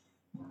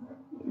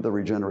the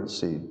regenerate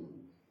seed.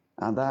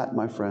 And that,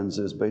 my friends,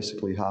 is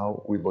basically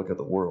how we look at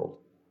the world.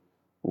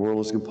 The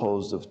world is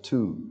composed of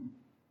two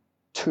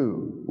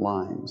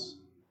lines.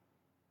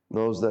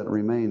 Those that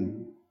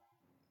remain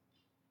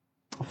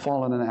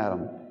fallen in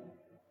Adam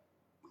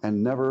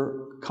and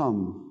never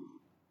come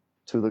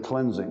to the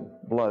cleansing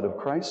blood of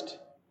Christ,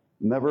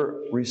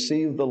 never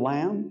receive the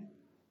Lamb,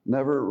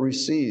 never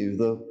receive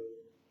the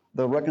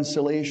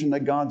reconciliation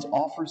that God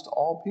offers to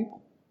all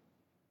people.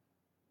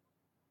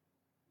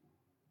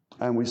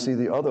 And we see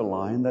the other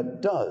line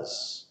that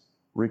does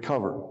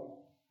recover,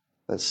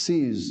 that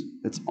sees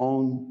its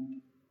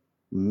own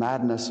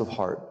madness of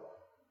heart,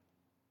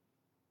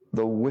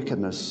 the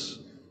wickedness,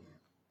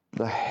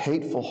 the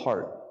hateful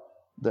heart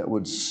that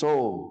would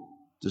so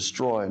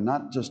destroy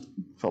not just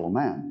fellow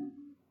man,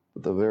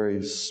 but the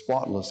very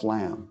spotless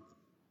Lamb,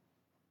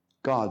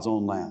 God's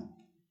own Lamb.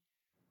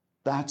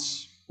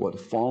 That's what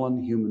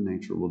fallen human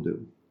nature will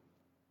do.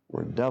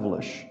 We're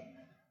devilish.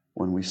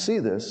 When we see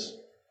this,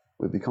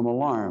 we become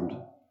alarmed.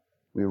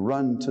 We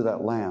run to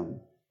that Lamb.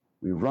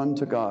 We run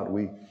to God.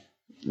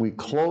 We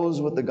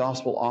close with the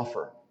gospel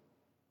offer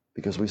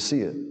because we see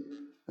it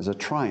as a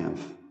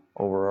triumph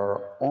over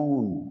our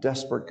own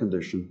desperate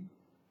condition.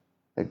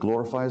 It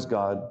glorifies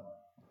God,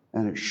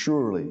 and it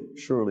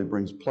surely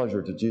brings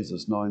pleasure to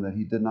Jesus, knowing that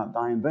he did not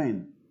die in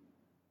vain,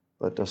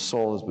 but the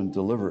soul has been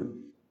delivered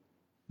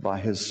by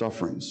his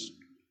sufferings.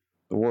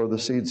 The war of the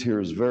seeds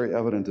here is very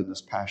evident in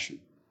this passion.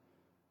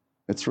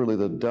 It's really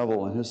the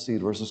devil and his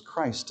seed versus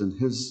Christ and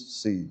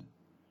his seed.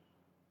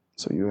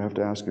 So you have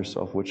to ask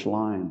yourself, which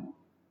line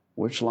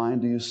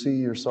do you see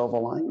yourself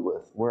aligned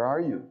with? Where are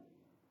you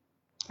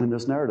in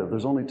this narrative?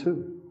 There's only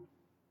two.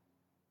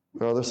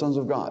 There are the sons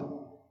of God.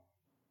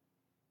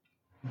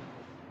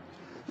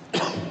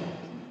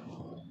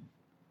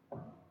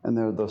 And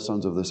they're the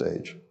sons of this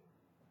age.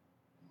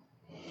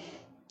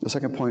 The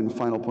second point and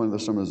final point of the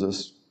sermon is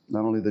this.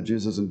 Not only did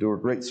Jesus endure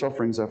great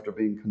sufferings after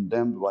being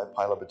condemned by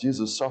Pilate, but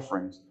Jesus'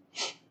 sufferings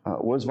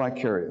was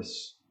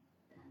vicarious.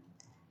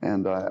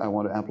 And I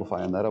want to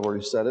amplify on that. I've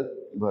already said it,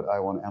 but I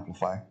want to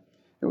amplify.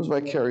 It was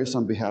vicarious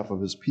on behalf of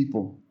his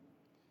people.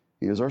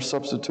 He is our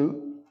substitute.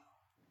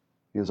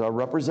 He is our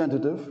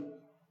representative.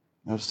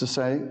 That's to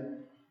say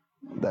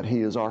that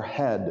he is our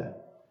head.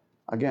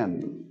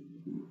 Again,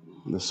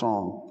 the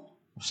song,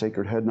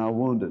 Sacred Head Now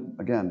Wounded.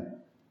 Again,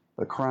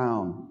 the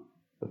crown,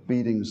 the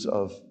beatings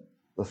of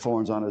the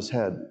thorns on his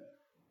head.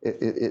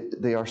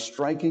 They are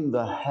striking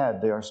the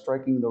head. They are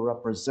striking the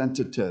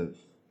representative.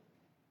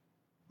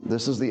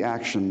 This is the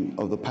action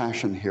of the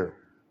passion here.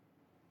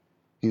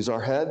 He's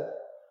our head,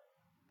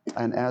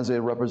 and as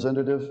a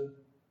representative,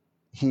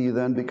 he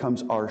then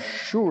becomes our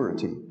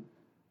surety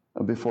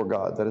before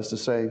God. That is to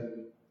say,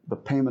 the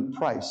payment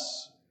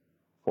price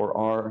for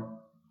our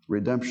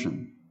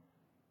redemption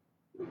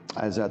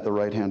is at the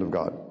right hand of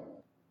God.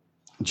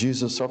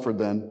 Jesus suffered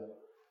then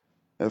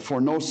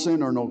for no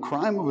sin or no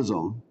crime of his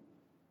own.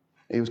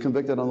 He was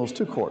convicted on those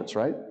two courts,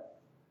 right?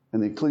 In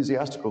the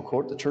ecclesiastical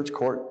court, the church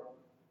court,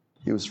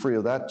 he was free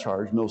of that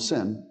charge, no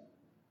sin.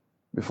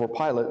 Before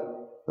Pilate,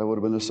 that would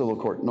have been the civil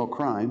court, no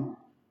crime.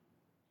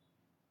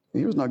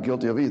 He was not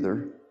guilty of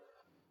either.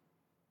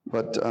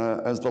 But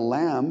as the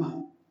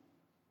Lamb,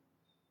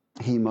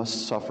 he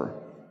must suffer.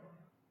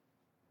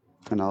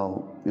 And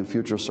in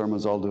future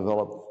sermons, I'll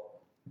develop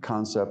the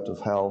concept of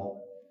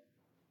hell.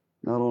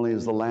 Not only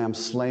is the Lamb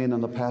slain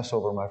on the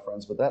Passover, my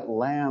friends, but that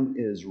Lamb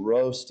is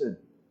roasted.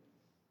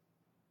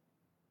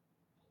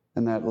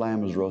 And that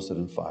Lamb is roasted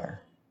in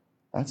fire.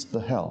 That's the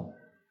hell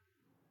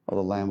of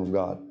the Lamb of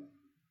God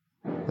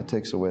that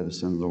takes away the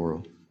sin of the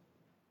world.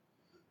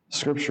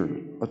 Scripture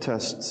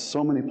attests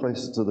so many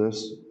places to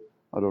this.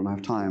 I don't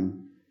have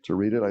time to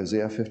read it.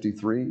 Isaiah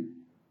 53.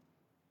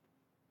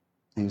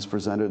 He's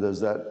presented as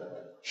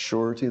that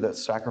surety, that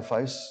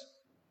sacrifice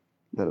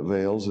that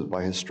avails.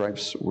 By his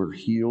stripes we're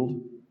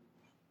healed.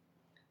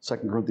 2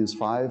 Corinthians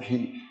 5,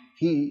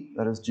 he,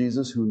 that is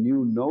Jesus, who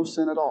knew no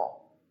sin at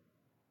all,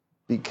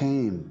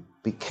 became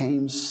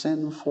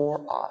sin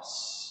for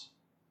us,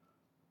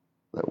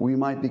 that we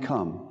might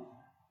become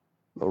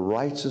the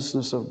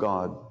righteousness of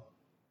God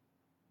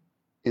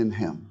in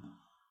him.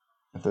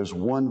 If there's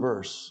one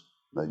verse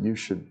that you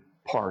should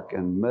park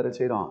and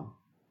meditate on,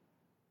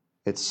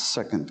 it's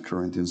 2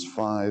 Corinthians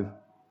 5,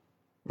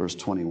 verse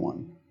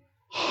 21.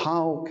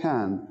 How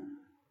can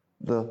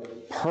the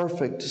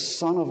perfect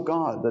Son of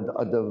God,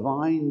 a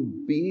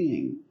divine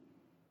being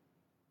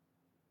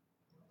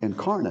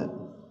incarnate,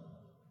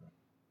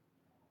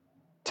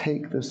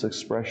 take this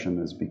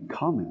expression as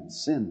becoming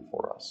sin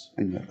for us?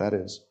 And yet that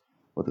is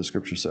what the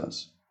Scripture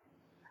says.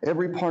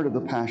 Every part of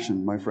the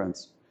passion, my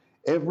friends,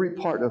 every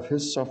part of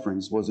his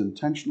sufferings was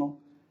intentional,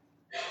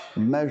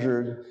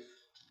 measured,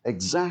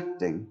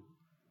 exacting,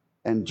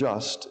 and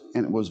just,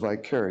 and it was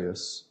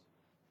vicarious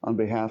on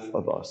behalf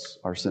of us,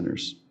 our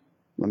sinners.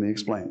 Let me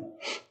explain.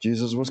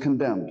 Jesus was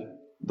condemned,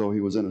 though he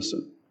was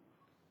innocent.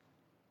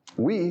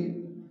 We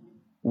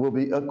will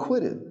be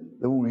acquitted,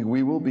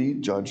 we will be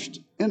judged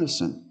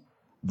innocent,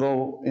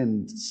 though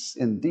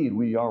indeed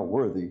we are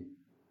worthy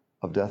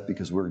of death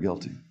because we're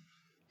guilty.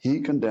 He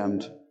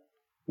condemned,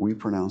 we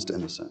pronounced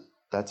innocent.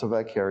 That's a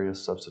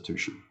vicarious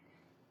substitution.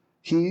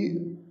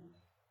 He,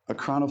 a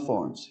crown of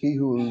thorns, he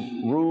who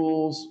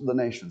rules the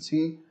nations,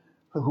 he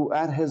who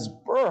at his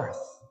birth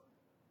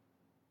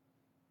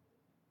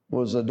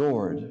was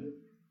adored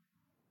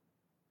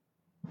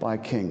by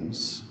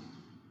kings,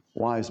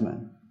 wise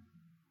men.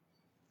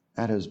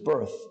 At his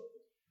birth,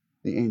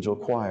 the angel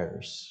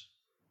choirs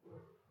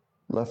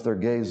left their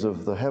gaze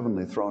of the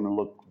heavenly throne and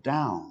looked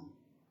down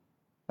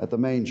at the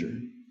manger.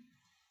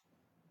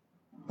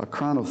 A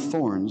crown of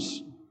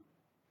thorns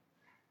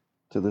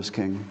to this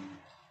king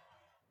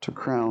to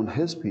crown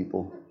his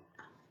people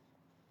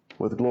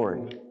with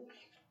glory,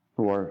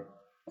 who are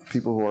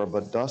people who are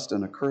but dust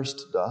and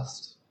accursed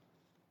dust,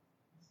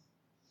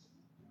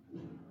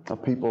 a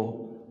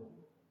people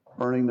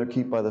earning their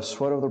keep by the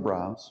sweat of their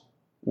brows,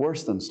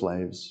 worse than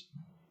slaves,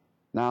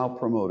 now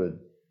promoted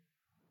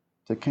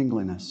to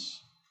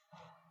kingliness.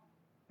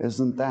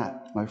 Isn't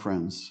that, my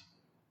friends,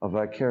 a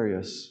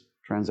vicarious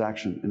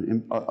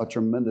transaction, a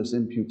tremendous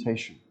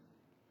imputation?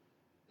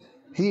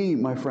 He,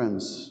 my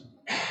friends,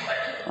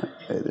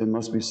 it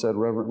must be said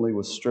reverently,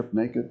 was stripped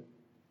naked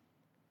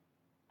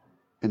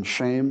in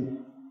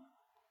shame.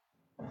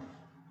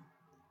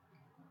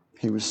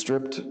 He was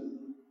stripped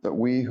that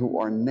we who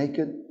are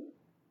naked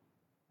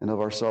and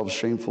of ourselves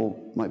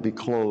shameful might be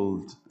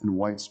clothed in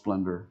white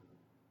splendor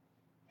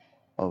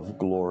of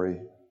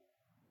glory.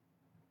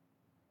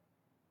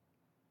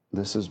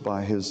 This is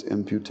by his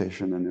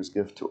imputation and his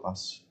gift to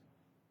us.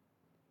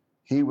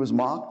 He was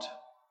mocked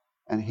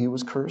and he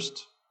was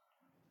cursed,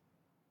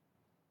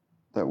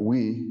 that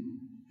we,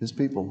 his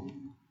people,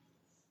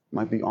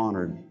 might be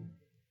honored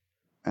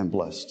and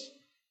blessed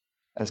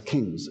as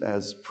kings,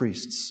 as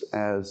priests,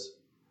 as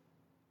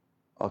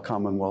a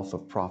commonwealth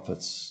of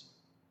prophets,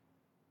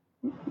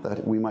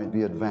 that we might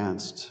be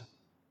advanced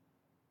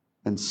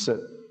and sit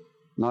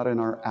not in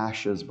our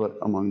ashes, but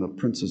among the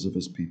princes of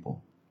his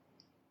people.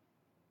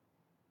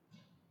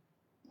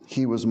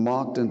 He was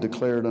mocked and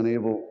declared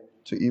unable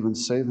to even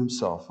save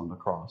himself on the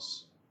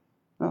cross.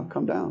 No,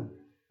 come down.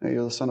 Hey,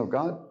 you're the Son of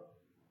God?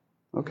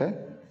 Okay.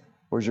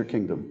 Where's your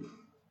kingdom?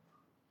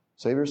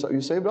 Save yourself.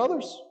 You saved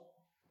others.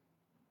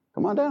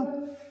 Come on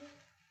down.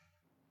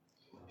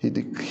 He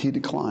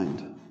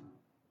declined.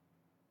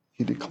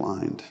 He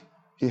declined.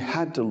 He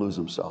had to lose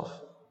himself.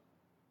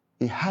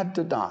 He had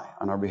to die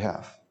on our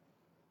behalf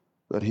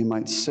that he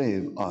might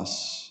save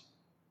us,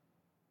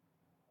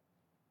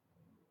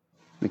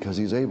 because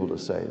he's able to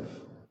save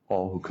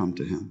all who come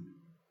to him.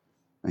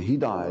 And he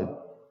died,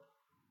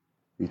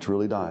 he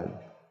truly died,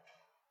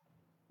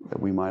 that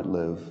we might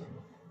live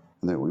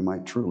and that we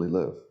might truly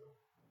live.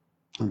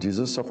 And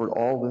Jesus suffered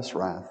all this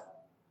wrath.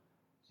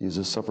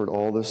 Jesus suffered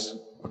all this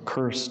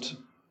accursed,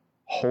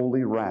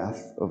 holy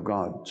wrath of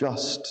God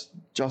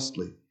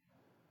justly.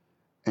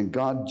 And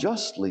God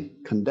justly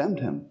condemned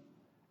him.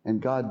 And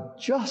God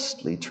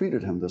justly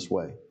treated him this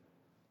way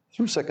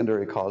through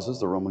secondary causes,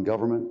 the Roman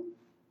government.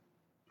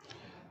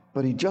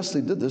 But he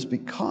justly did this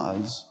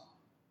because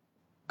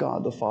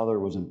God the Father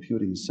was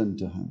imputing sin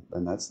to him.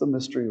 And that's the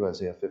mystery of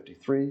Isaiah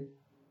 53.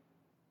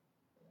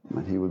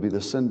 And he would be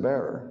the sin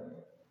bearer.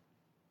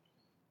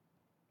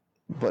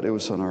 But it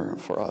was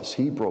for us.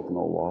 He broke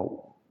no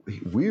law.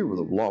 We were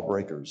the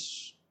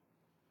lawbreakers.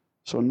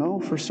 So know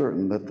for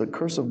certain that the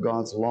curse of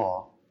God's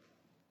law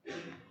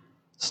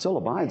still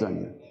abides on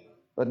you.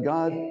 That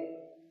God,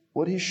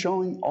 what he's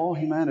showing all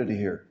humanity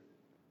here,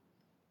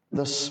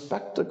 the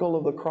spectacle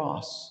of the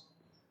cross,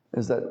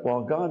 is that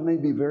while God may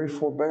be very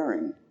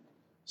forbearing,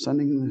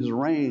 sending his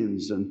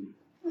rains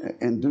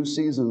and due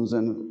seasons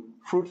and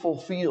fruitful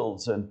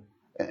fields and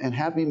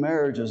happy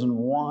marriages and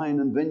wine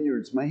and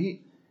vineyards.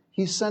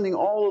 He's sending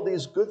all of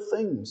these good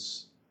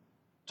things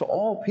to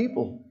all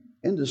people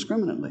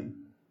indiscriminately.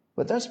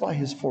 But that's by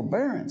his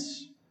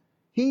forbearance.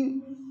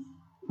 He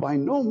by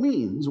no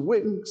means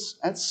winks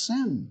at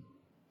sin.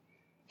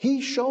 He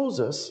shows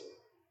us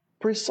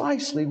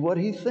precisely what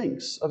he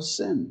thinks of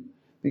sin.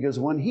 Because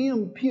when he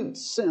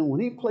imputes sin, when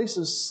he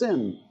places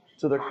sin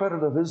to the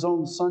credit of his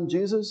own Son,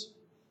 Jesus,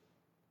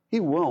 he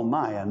well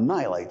nigh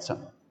annihilates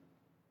him.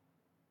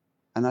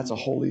 And that's a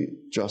holy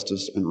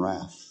justice and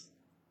wrath.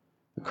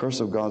 The curse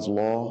of God's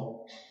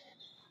law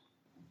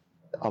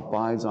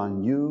abides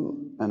on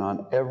you and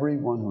on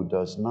everyone who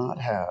does not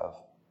have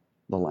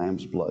the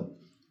Lamb's blood.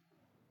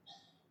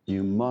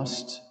 You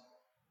must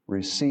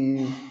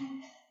receive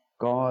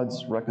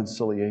God's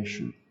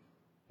reconciliation,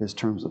 his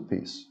terms of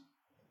peace.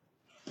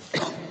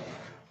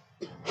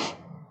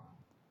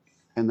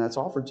 And that's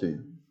offered to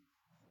you.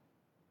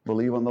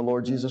 Believe on the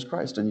Lord Jesus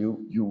Christ and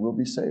you will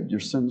be saved. Your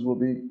sins will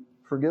be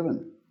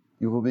forgiven.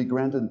 You will be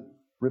granted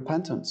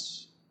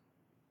repentance.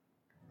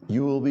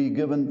 You will be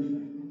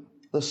given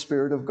the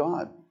Spirit of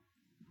God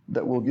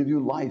that will give you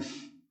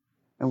life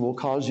and will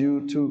cause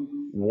you to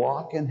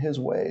walk in his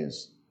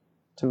ways,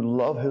 to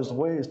love his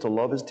ways, to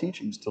love his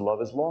teachings, to love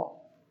his law.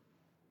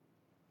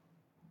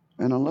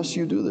 And unless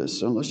you do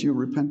this, unless you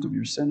repent of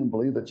your sin and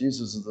believe that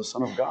Jesus is the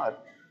Son of God,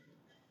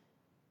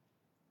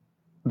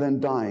 then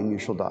dying you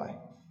shall die.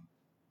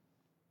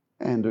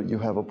 And you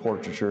have a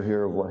portraiture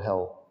here of what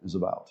hell is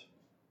about.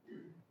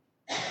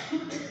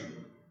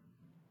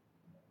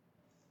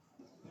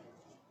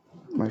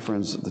 My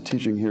friends, the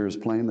teaching here is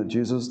plain that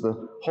Jesus,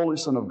 the Holy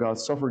Son of God,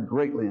 suffered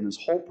greatly in his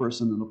whole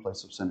person in the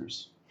place of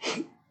sinners.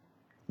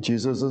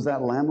 Jesus is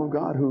that Lamb of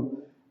God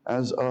who,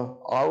 as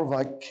our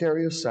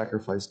vicarious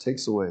sacrifice,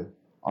 takes away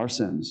our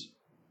sins,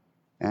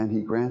 and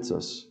he grants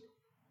us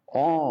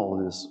all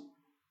his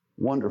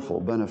wonderful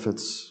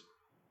benefits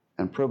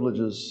and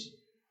privileges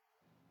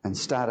and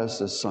status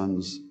as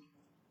sons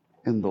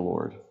in the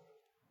Lord.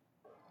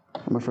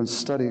 My friends,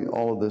 study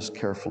all of this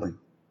carefully.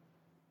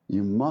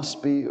 You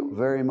must be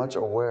very much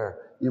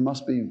aware. You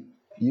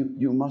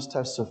must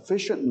have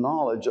sufficient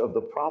knowledge of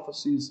the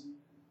prophecies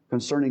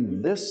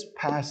concerning this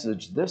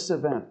passage, this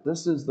event.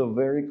 This is the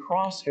very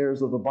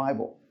crosshairs of the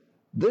Bible.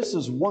 This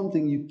is one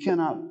thing you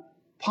cannot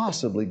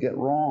possibly get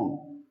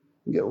wrong.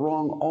 You get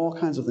wrong all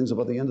kinds of things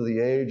about the end of the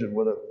age and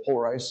whether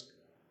polar ice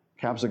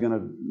caps are going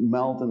to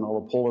melt and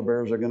all the polar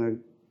bears are going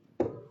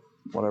to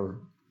whatever.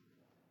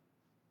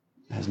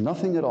 It has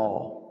nothing at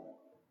all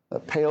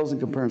that pales in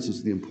comparison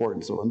to the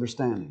importance of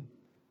understanding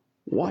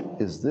what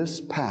is this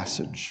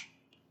passage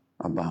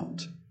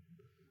about.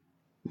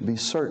 Be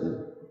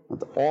certain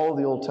that all of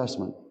the Old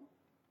Testament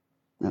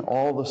and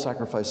all the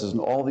sacrifices and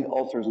all the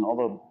altars and all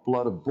the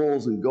blood of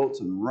bulls and goats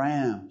and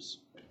rams,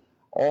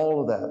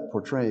 all of that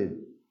portrayed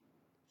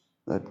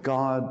that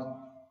God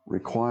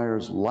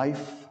requires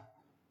life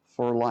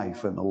for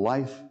life, and the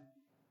life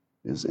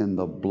is in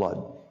the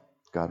blood.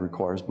 God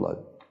requires blood.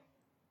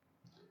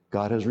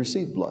 God has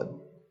received blood,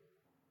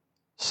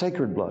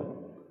 sacred blood,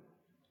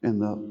 in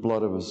the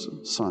blood of his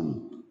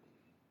Son.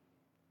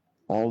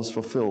 All is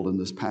fulfilled in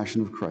this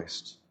passion of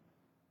Christ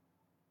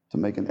to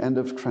make an end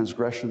of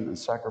transgression and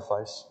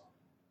sacrifice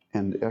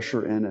and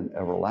usher in an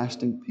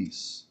everlasting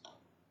peace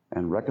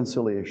and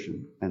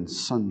reconciliation and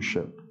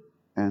sonship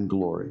and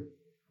glory.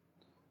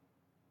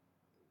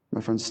 My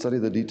friends, study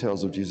the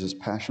details of Jesus'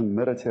 passion.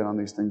 Meditate on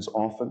these things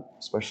often,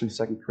 especially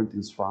 2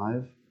 Corinthians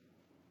 5.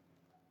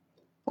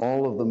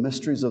 All of the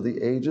mysteries of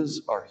the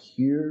ages are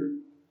here,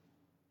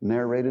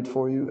 narrated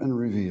for you and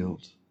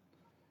revealed.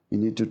 You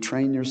need to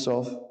train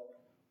yourself,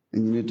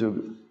 and you need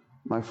to,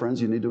 my friends,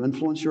 you need to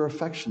influence your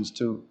affections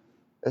to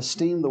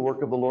esteem the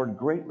work of the Lord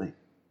greatly.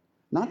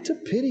 Not to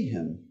pity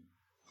him,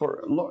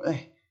 for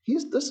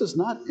this is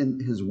not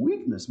in his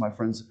weakness, my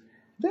friends.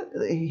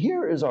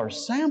 Here is our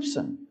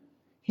Samson.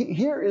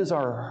 Here is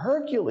our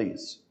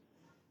Hercules.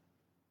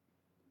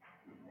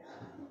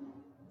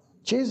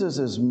 Jesus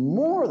is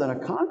more than a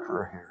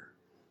conqueror here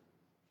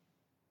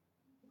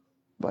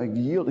by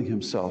yielding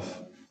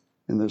himself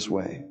in this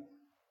way.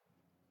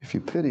 If you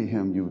pity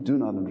him, you do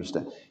not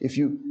understand. If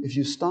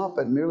you stop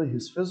at merely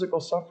his physical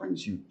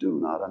sufferings, you do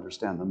not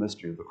understand the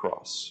mystery of the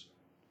cross.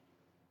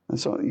 And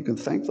so you can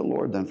thank the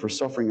Lord then for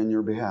suffering on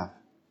your behalf.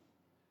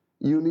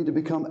 You need to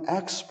become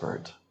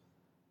expert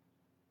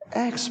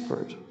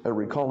at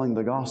recalling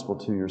the gospel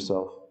to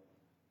yourself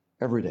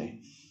every day.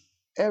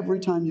 Every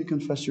time you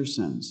confess your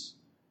sins,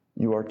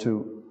 you are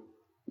to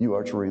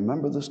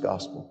remember this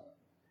gospel.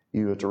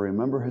 You are to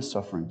remember his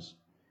sufferings.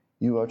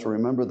 You are to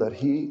remember that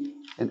he,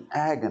 in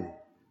agony,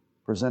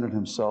 presented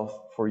himself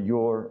for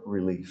your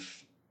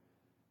relief.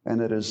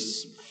 And it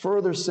is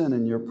further sin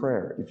in your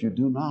prayer if you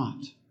do not,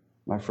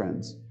 my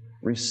friends,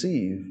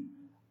 receive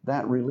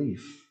that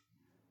relief.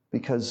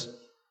 Because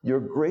your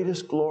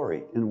greatest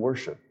glory in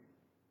worship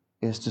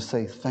is to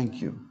say thank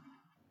you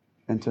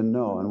and to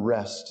know and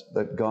rest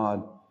that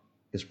God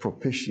is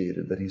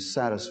propitiated, that he's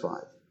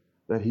satisfied,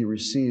 that he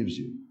receives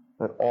you,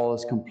 that all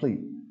is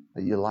complete,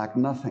 that you lack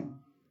nothing,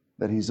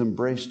 that He's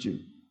embraced you,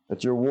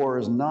 that your war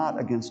is not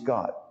against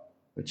God,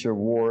 but your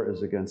war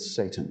is against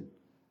Satan,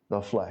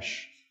 the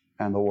flesh,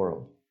 and the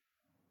world.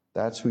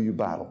 That's who you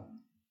battle.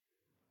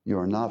 You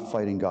are not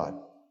fighting God.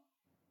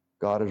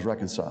 God is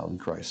reconciled in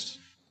Christ.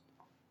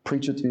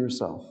 Preach it to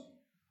yourself.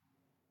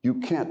 You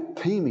can't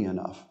pay me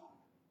enough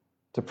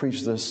to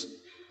preach this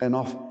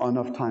enough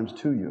times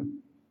to you.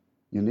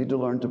 You need to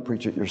learn to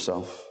preach it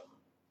yourself.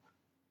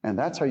 And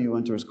that's how you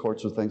enter His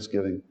courts with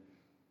thanksgiving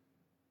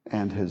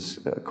and His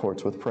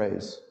courts with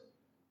praise.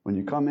 When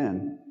you come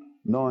in,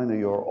 knowing that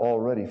you're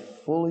already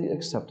fully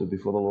accepted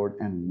before the Lord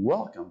and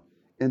welcome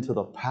into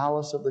the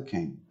palace of the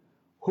King.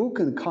 Who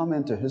can come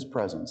into His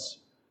presence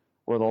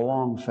with a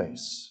long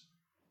face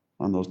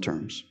on those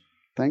terms?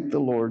 Thank the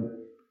Lord,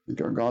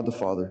 thank our God the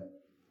Father,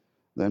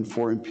 then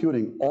for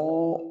imputing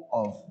all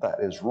of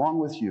that is wrong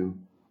with you,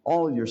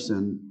 all of your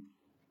sin,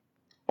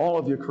 all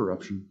of your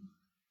corruption,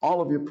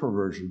 all of your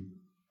perversion,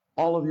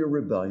 all of your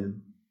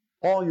rebellion,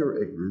 all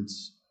your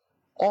ignorance,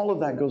 all of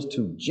that goes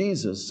to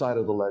Jesus' side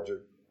of the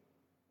ledger.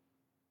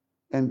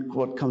 And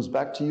what comes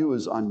back to you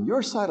is on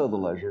your side of the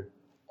ledger,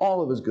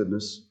 all of His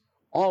goodness,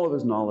 all of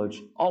His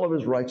knowledge, all of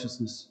His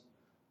righteousness,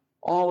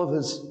 all of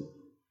His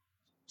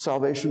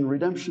salvation and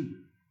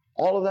redemption.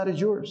 All of that is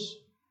yours.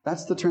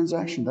 That's the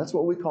transaction. That's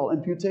what we call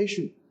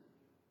imputation.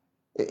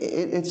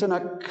 It's an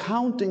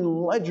accounting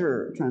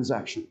ledger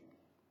transaction.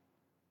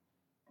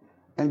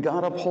 And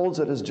God upholds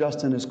it as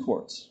just in His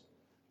courts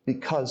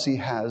because He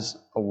has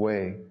a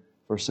way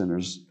for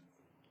sinners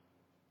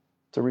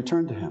to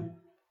return to Him,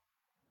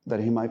 that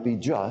He might be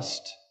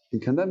just in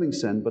condemning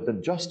sin, but the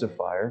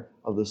justifier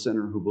of the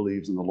sinner who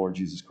believes in the Lord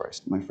Jesus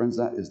Christ. My friends,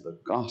 that is the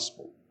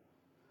gospel.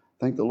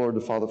 Thank the Lord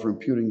the Father for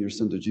imputing your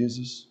sin to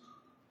Jesus.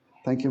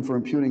 Thank Him for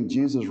imputing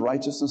Jesus'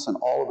 righteousness and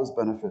all of His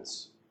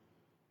benefits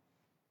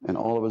and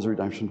all of His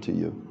redemption to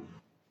you.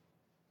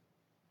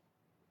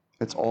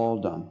 It's all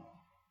done.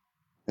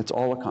 It's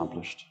all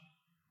accomplished.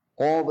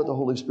 All that the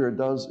Holy Spirit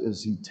does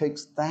is He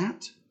takes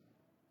that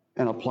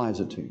and applies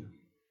it to you.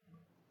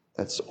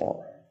 That's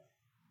all.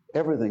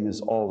 Everything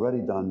is already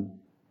done.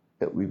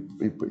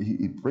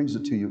 He brings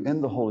it to you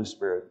in the Holy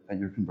Spirit at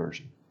your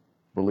conversion.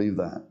 Believe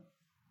that,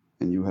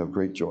 and you have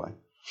great joy.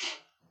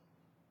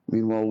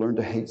 Meanwhile, learn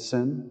to hate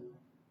sin.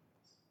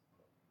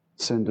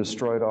 Sin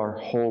destroyed our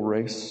whole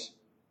race.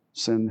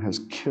 Sin has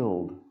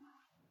killed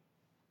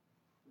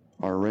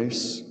our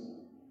race.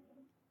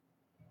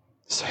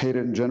 Hate it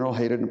in general,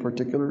 hate it in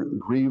particular.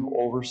 Grieve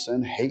over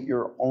sin. Hate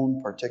your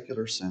own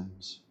particular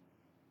sins.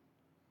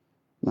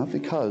 Not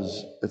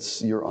because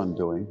it's your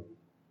undoing,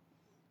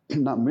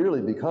 not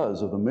merely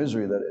because of the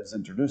misery that is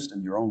introduced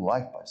in your own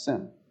life by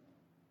sin,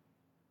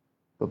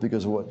 but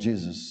because of what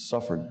Jesus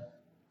suffered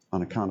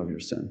on account of your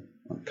sin,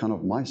 on account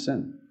of my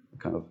sin, on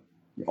account of,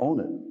 you own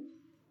it.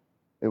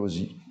 It was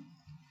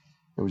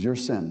your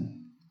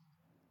sin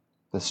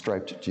that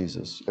striped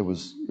Jesus. It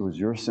was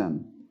your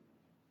sin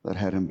that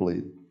had Him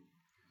bleed.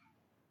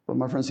 But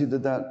my friends, He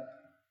did that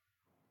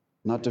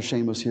not to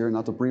shame us here,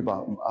 not to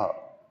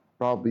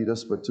browbeat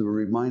us, but to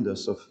remind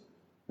us of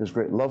His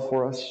great love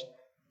for us,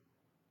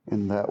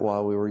 in that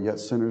while we were yet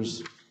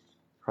sinners,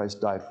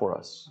 Christ died for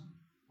us.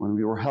 When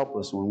we were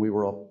helpless, when we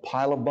were a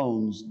pile of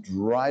bones,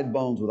 dried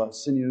bones, without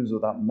sinews,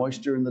 without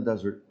moisture in the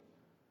desert,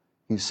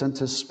 He sent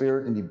His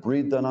Spirit and He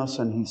breathed on us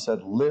and He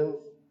said, live.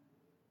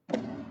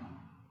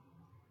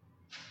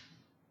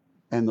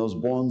 And those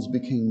bones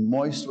became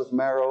moist with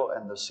marrow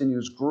and the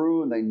sinews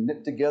grew and they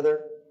knit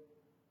together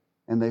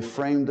and they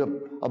framed a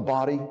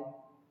body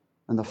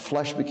and the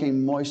flesh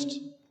became moist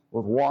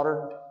with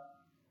water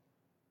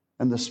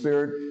and the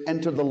Spirit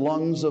entered the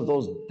lungs of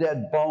those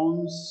dead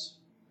bones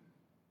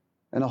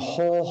and a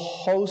whole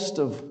host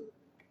of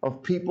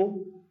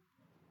people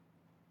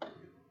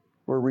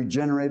were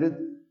regenerated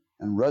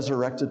and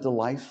resurrected to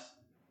life.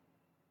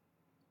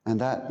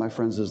 And that, my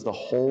friends, is the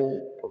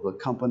whole of the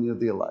company of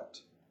the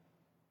elect.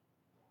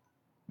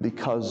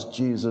 Because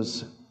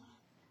Jesus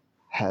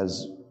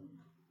has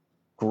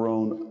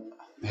grown,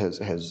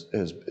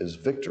 is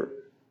victor.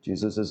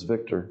 Jesus is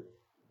victor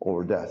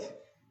over death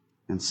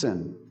and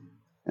sin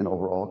and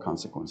over all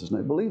consequences. And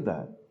I believe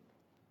that.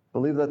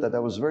 Believe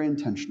that was very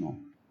intentional.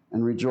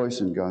 And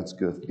rejoice in God's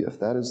good gift.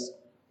 That is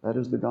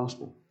the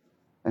gospel.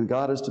 And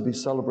God is to be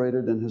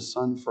celebrated in His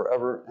Son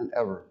forever and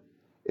ever.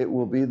 It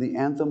will be the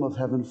anthem of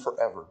heaven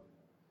forever.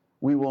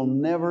 We will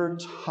never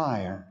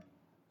tire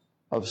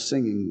of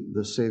singing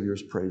the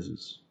Savior's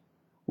praises.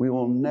 We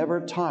will never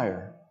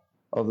tire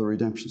of the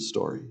redemption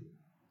story.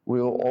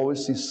 We will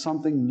always see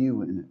something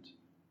new in it.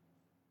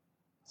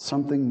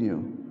 Something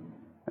new.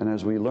 And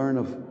as we learn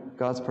of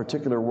God's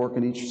particular work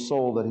in each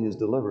soul that He has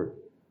delivered,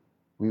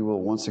 we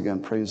will once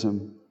again praise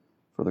Him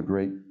for the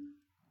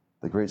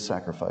great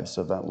sacrifice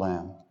of that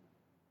Lamb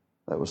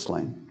that was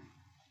slain.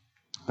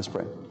 Let's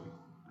pray.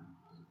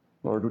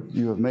 Lord,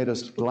 You have made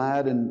us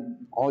glad in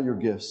all Your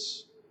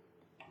gifts.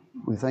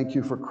 We thank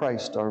You for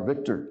Christ, our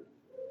victor,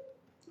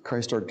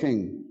 Christ, our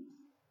King,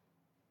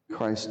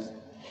 Christ,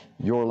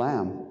 Your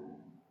Lamb.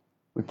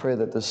 We pray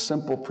that the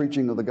simple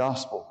preaching of the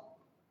gospel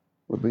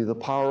would be the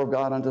power of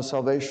God unto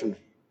salvation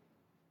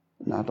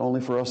not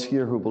only for us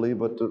here who believe,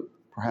 but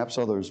perhaps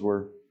others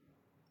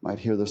might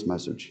hear this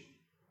message.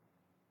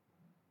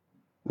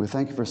 We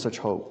thank you for such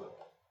hope.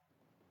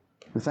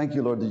 We thank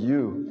you, Lord, that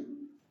you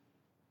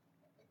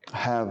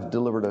have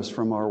delivered us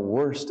from our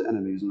worst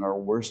enemies and our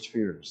worst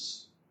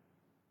fears.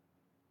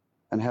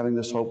 And having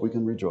this hope, we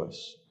can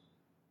rejoice.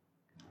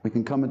 We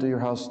can come into your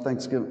house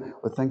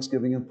with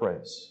thanksgiving and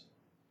praise.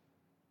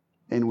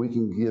 And we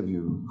can give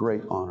you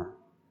great honor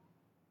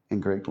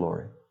and great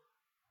glory.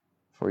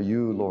 For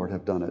you, Lord,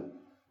 have done it.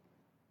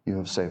 You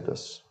have saved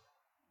us.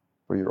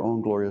 For your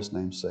own glorious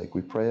name's sake.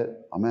 We pray it.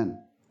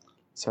 Amen.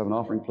 Let's have an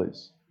offering,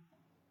 please.